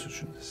շաբաթ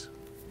ցտեսություն ձեզ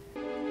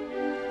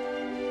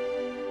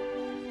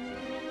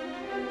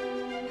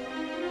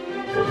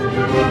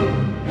Thank you.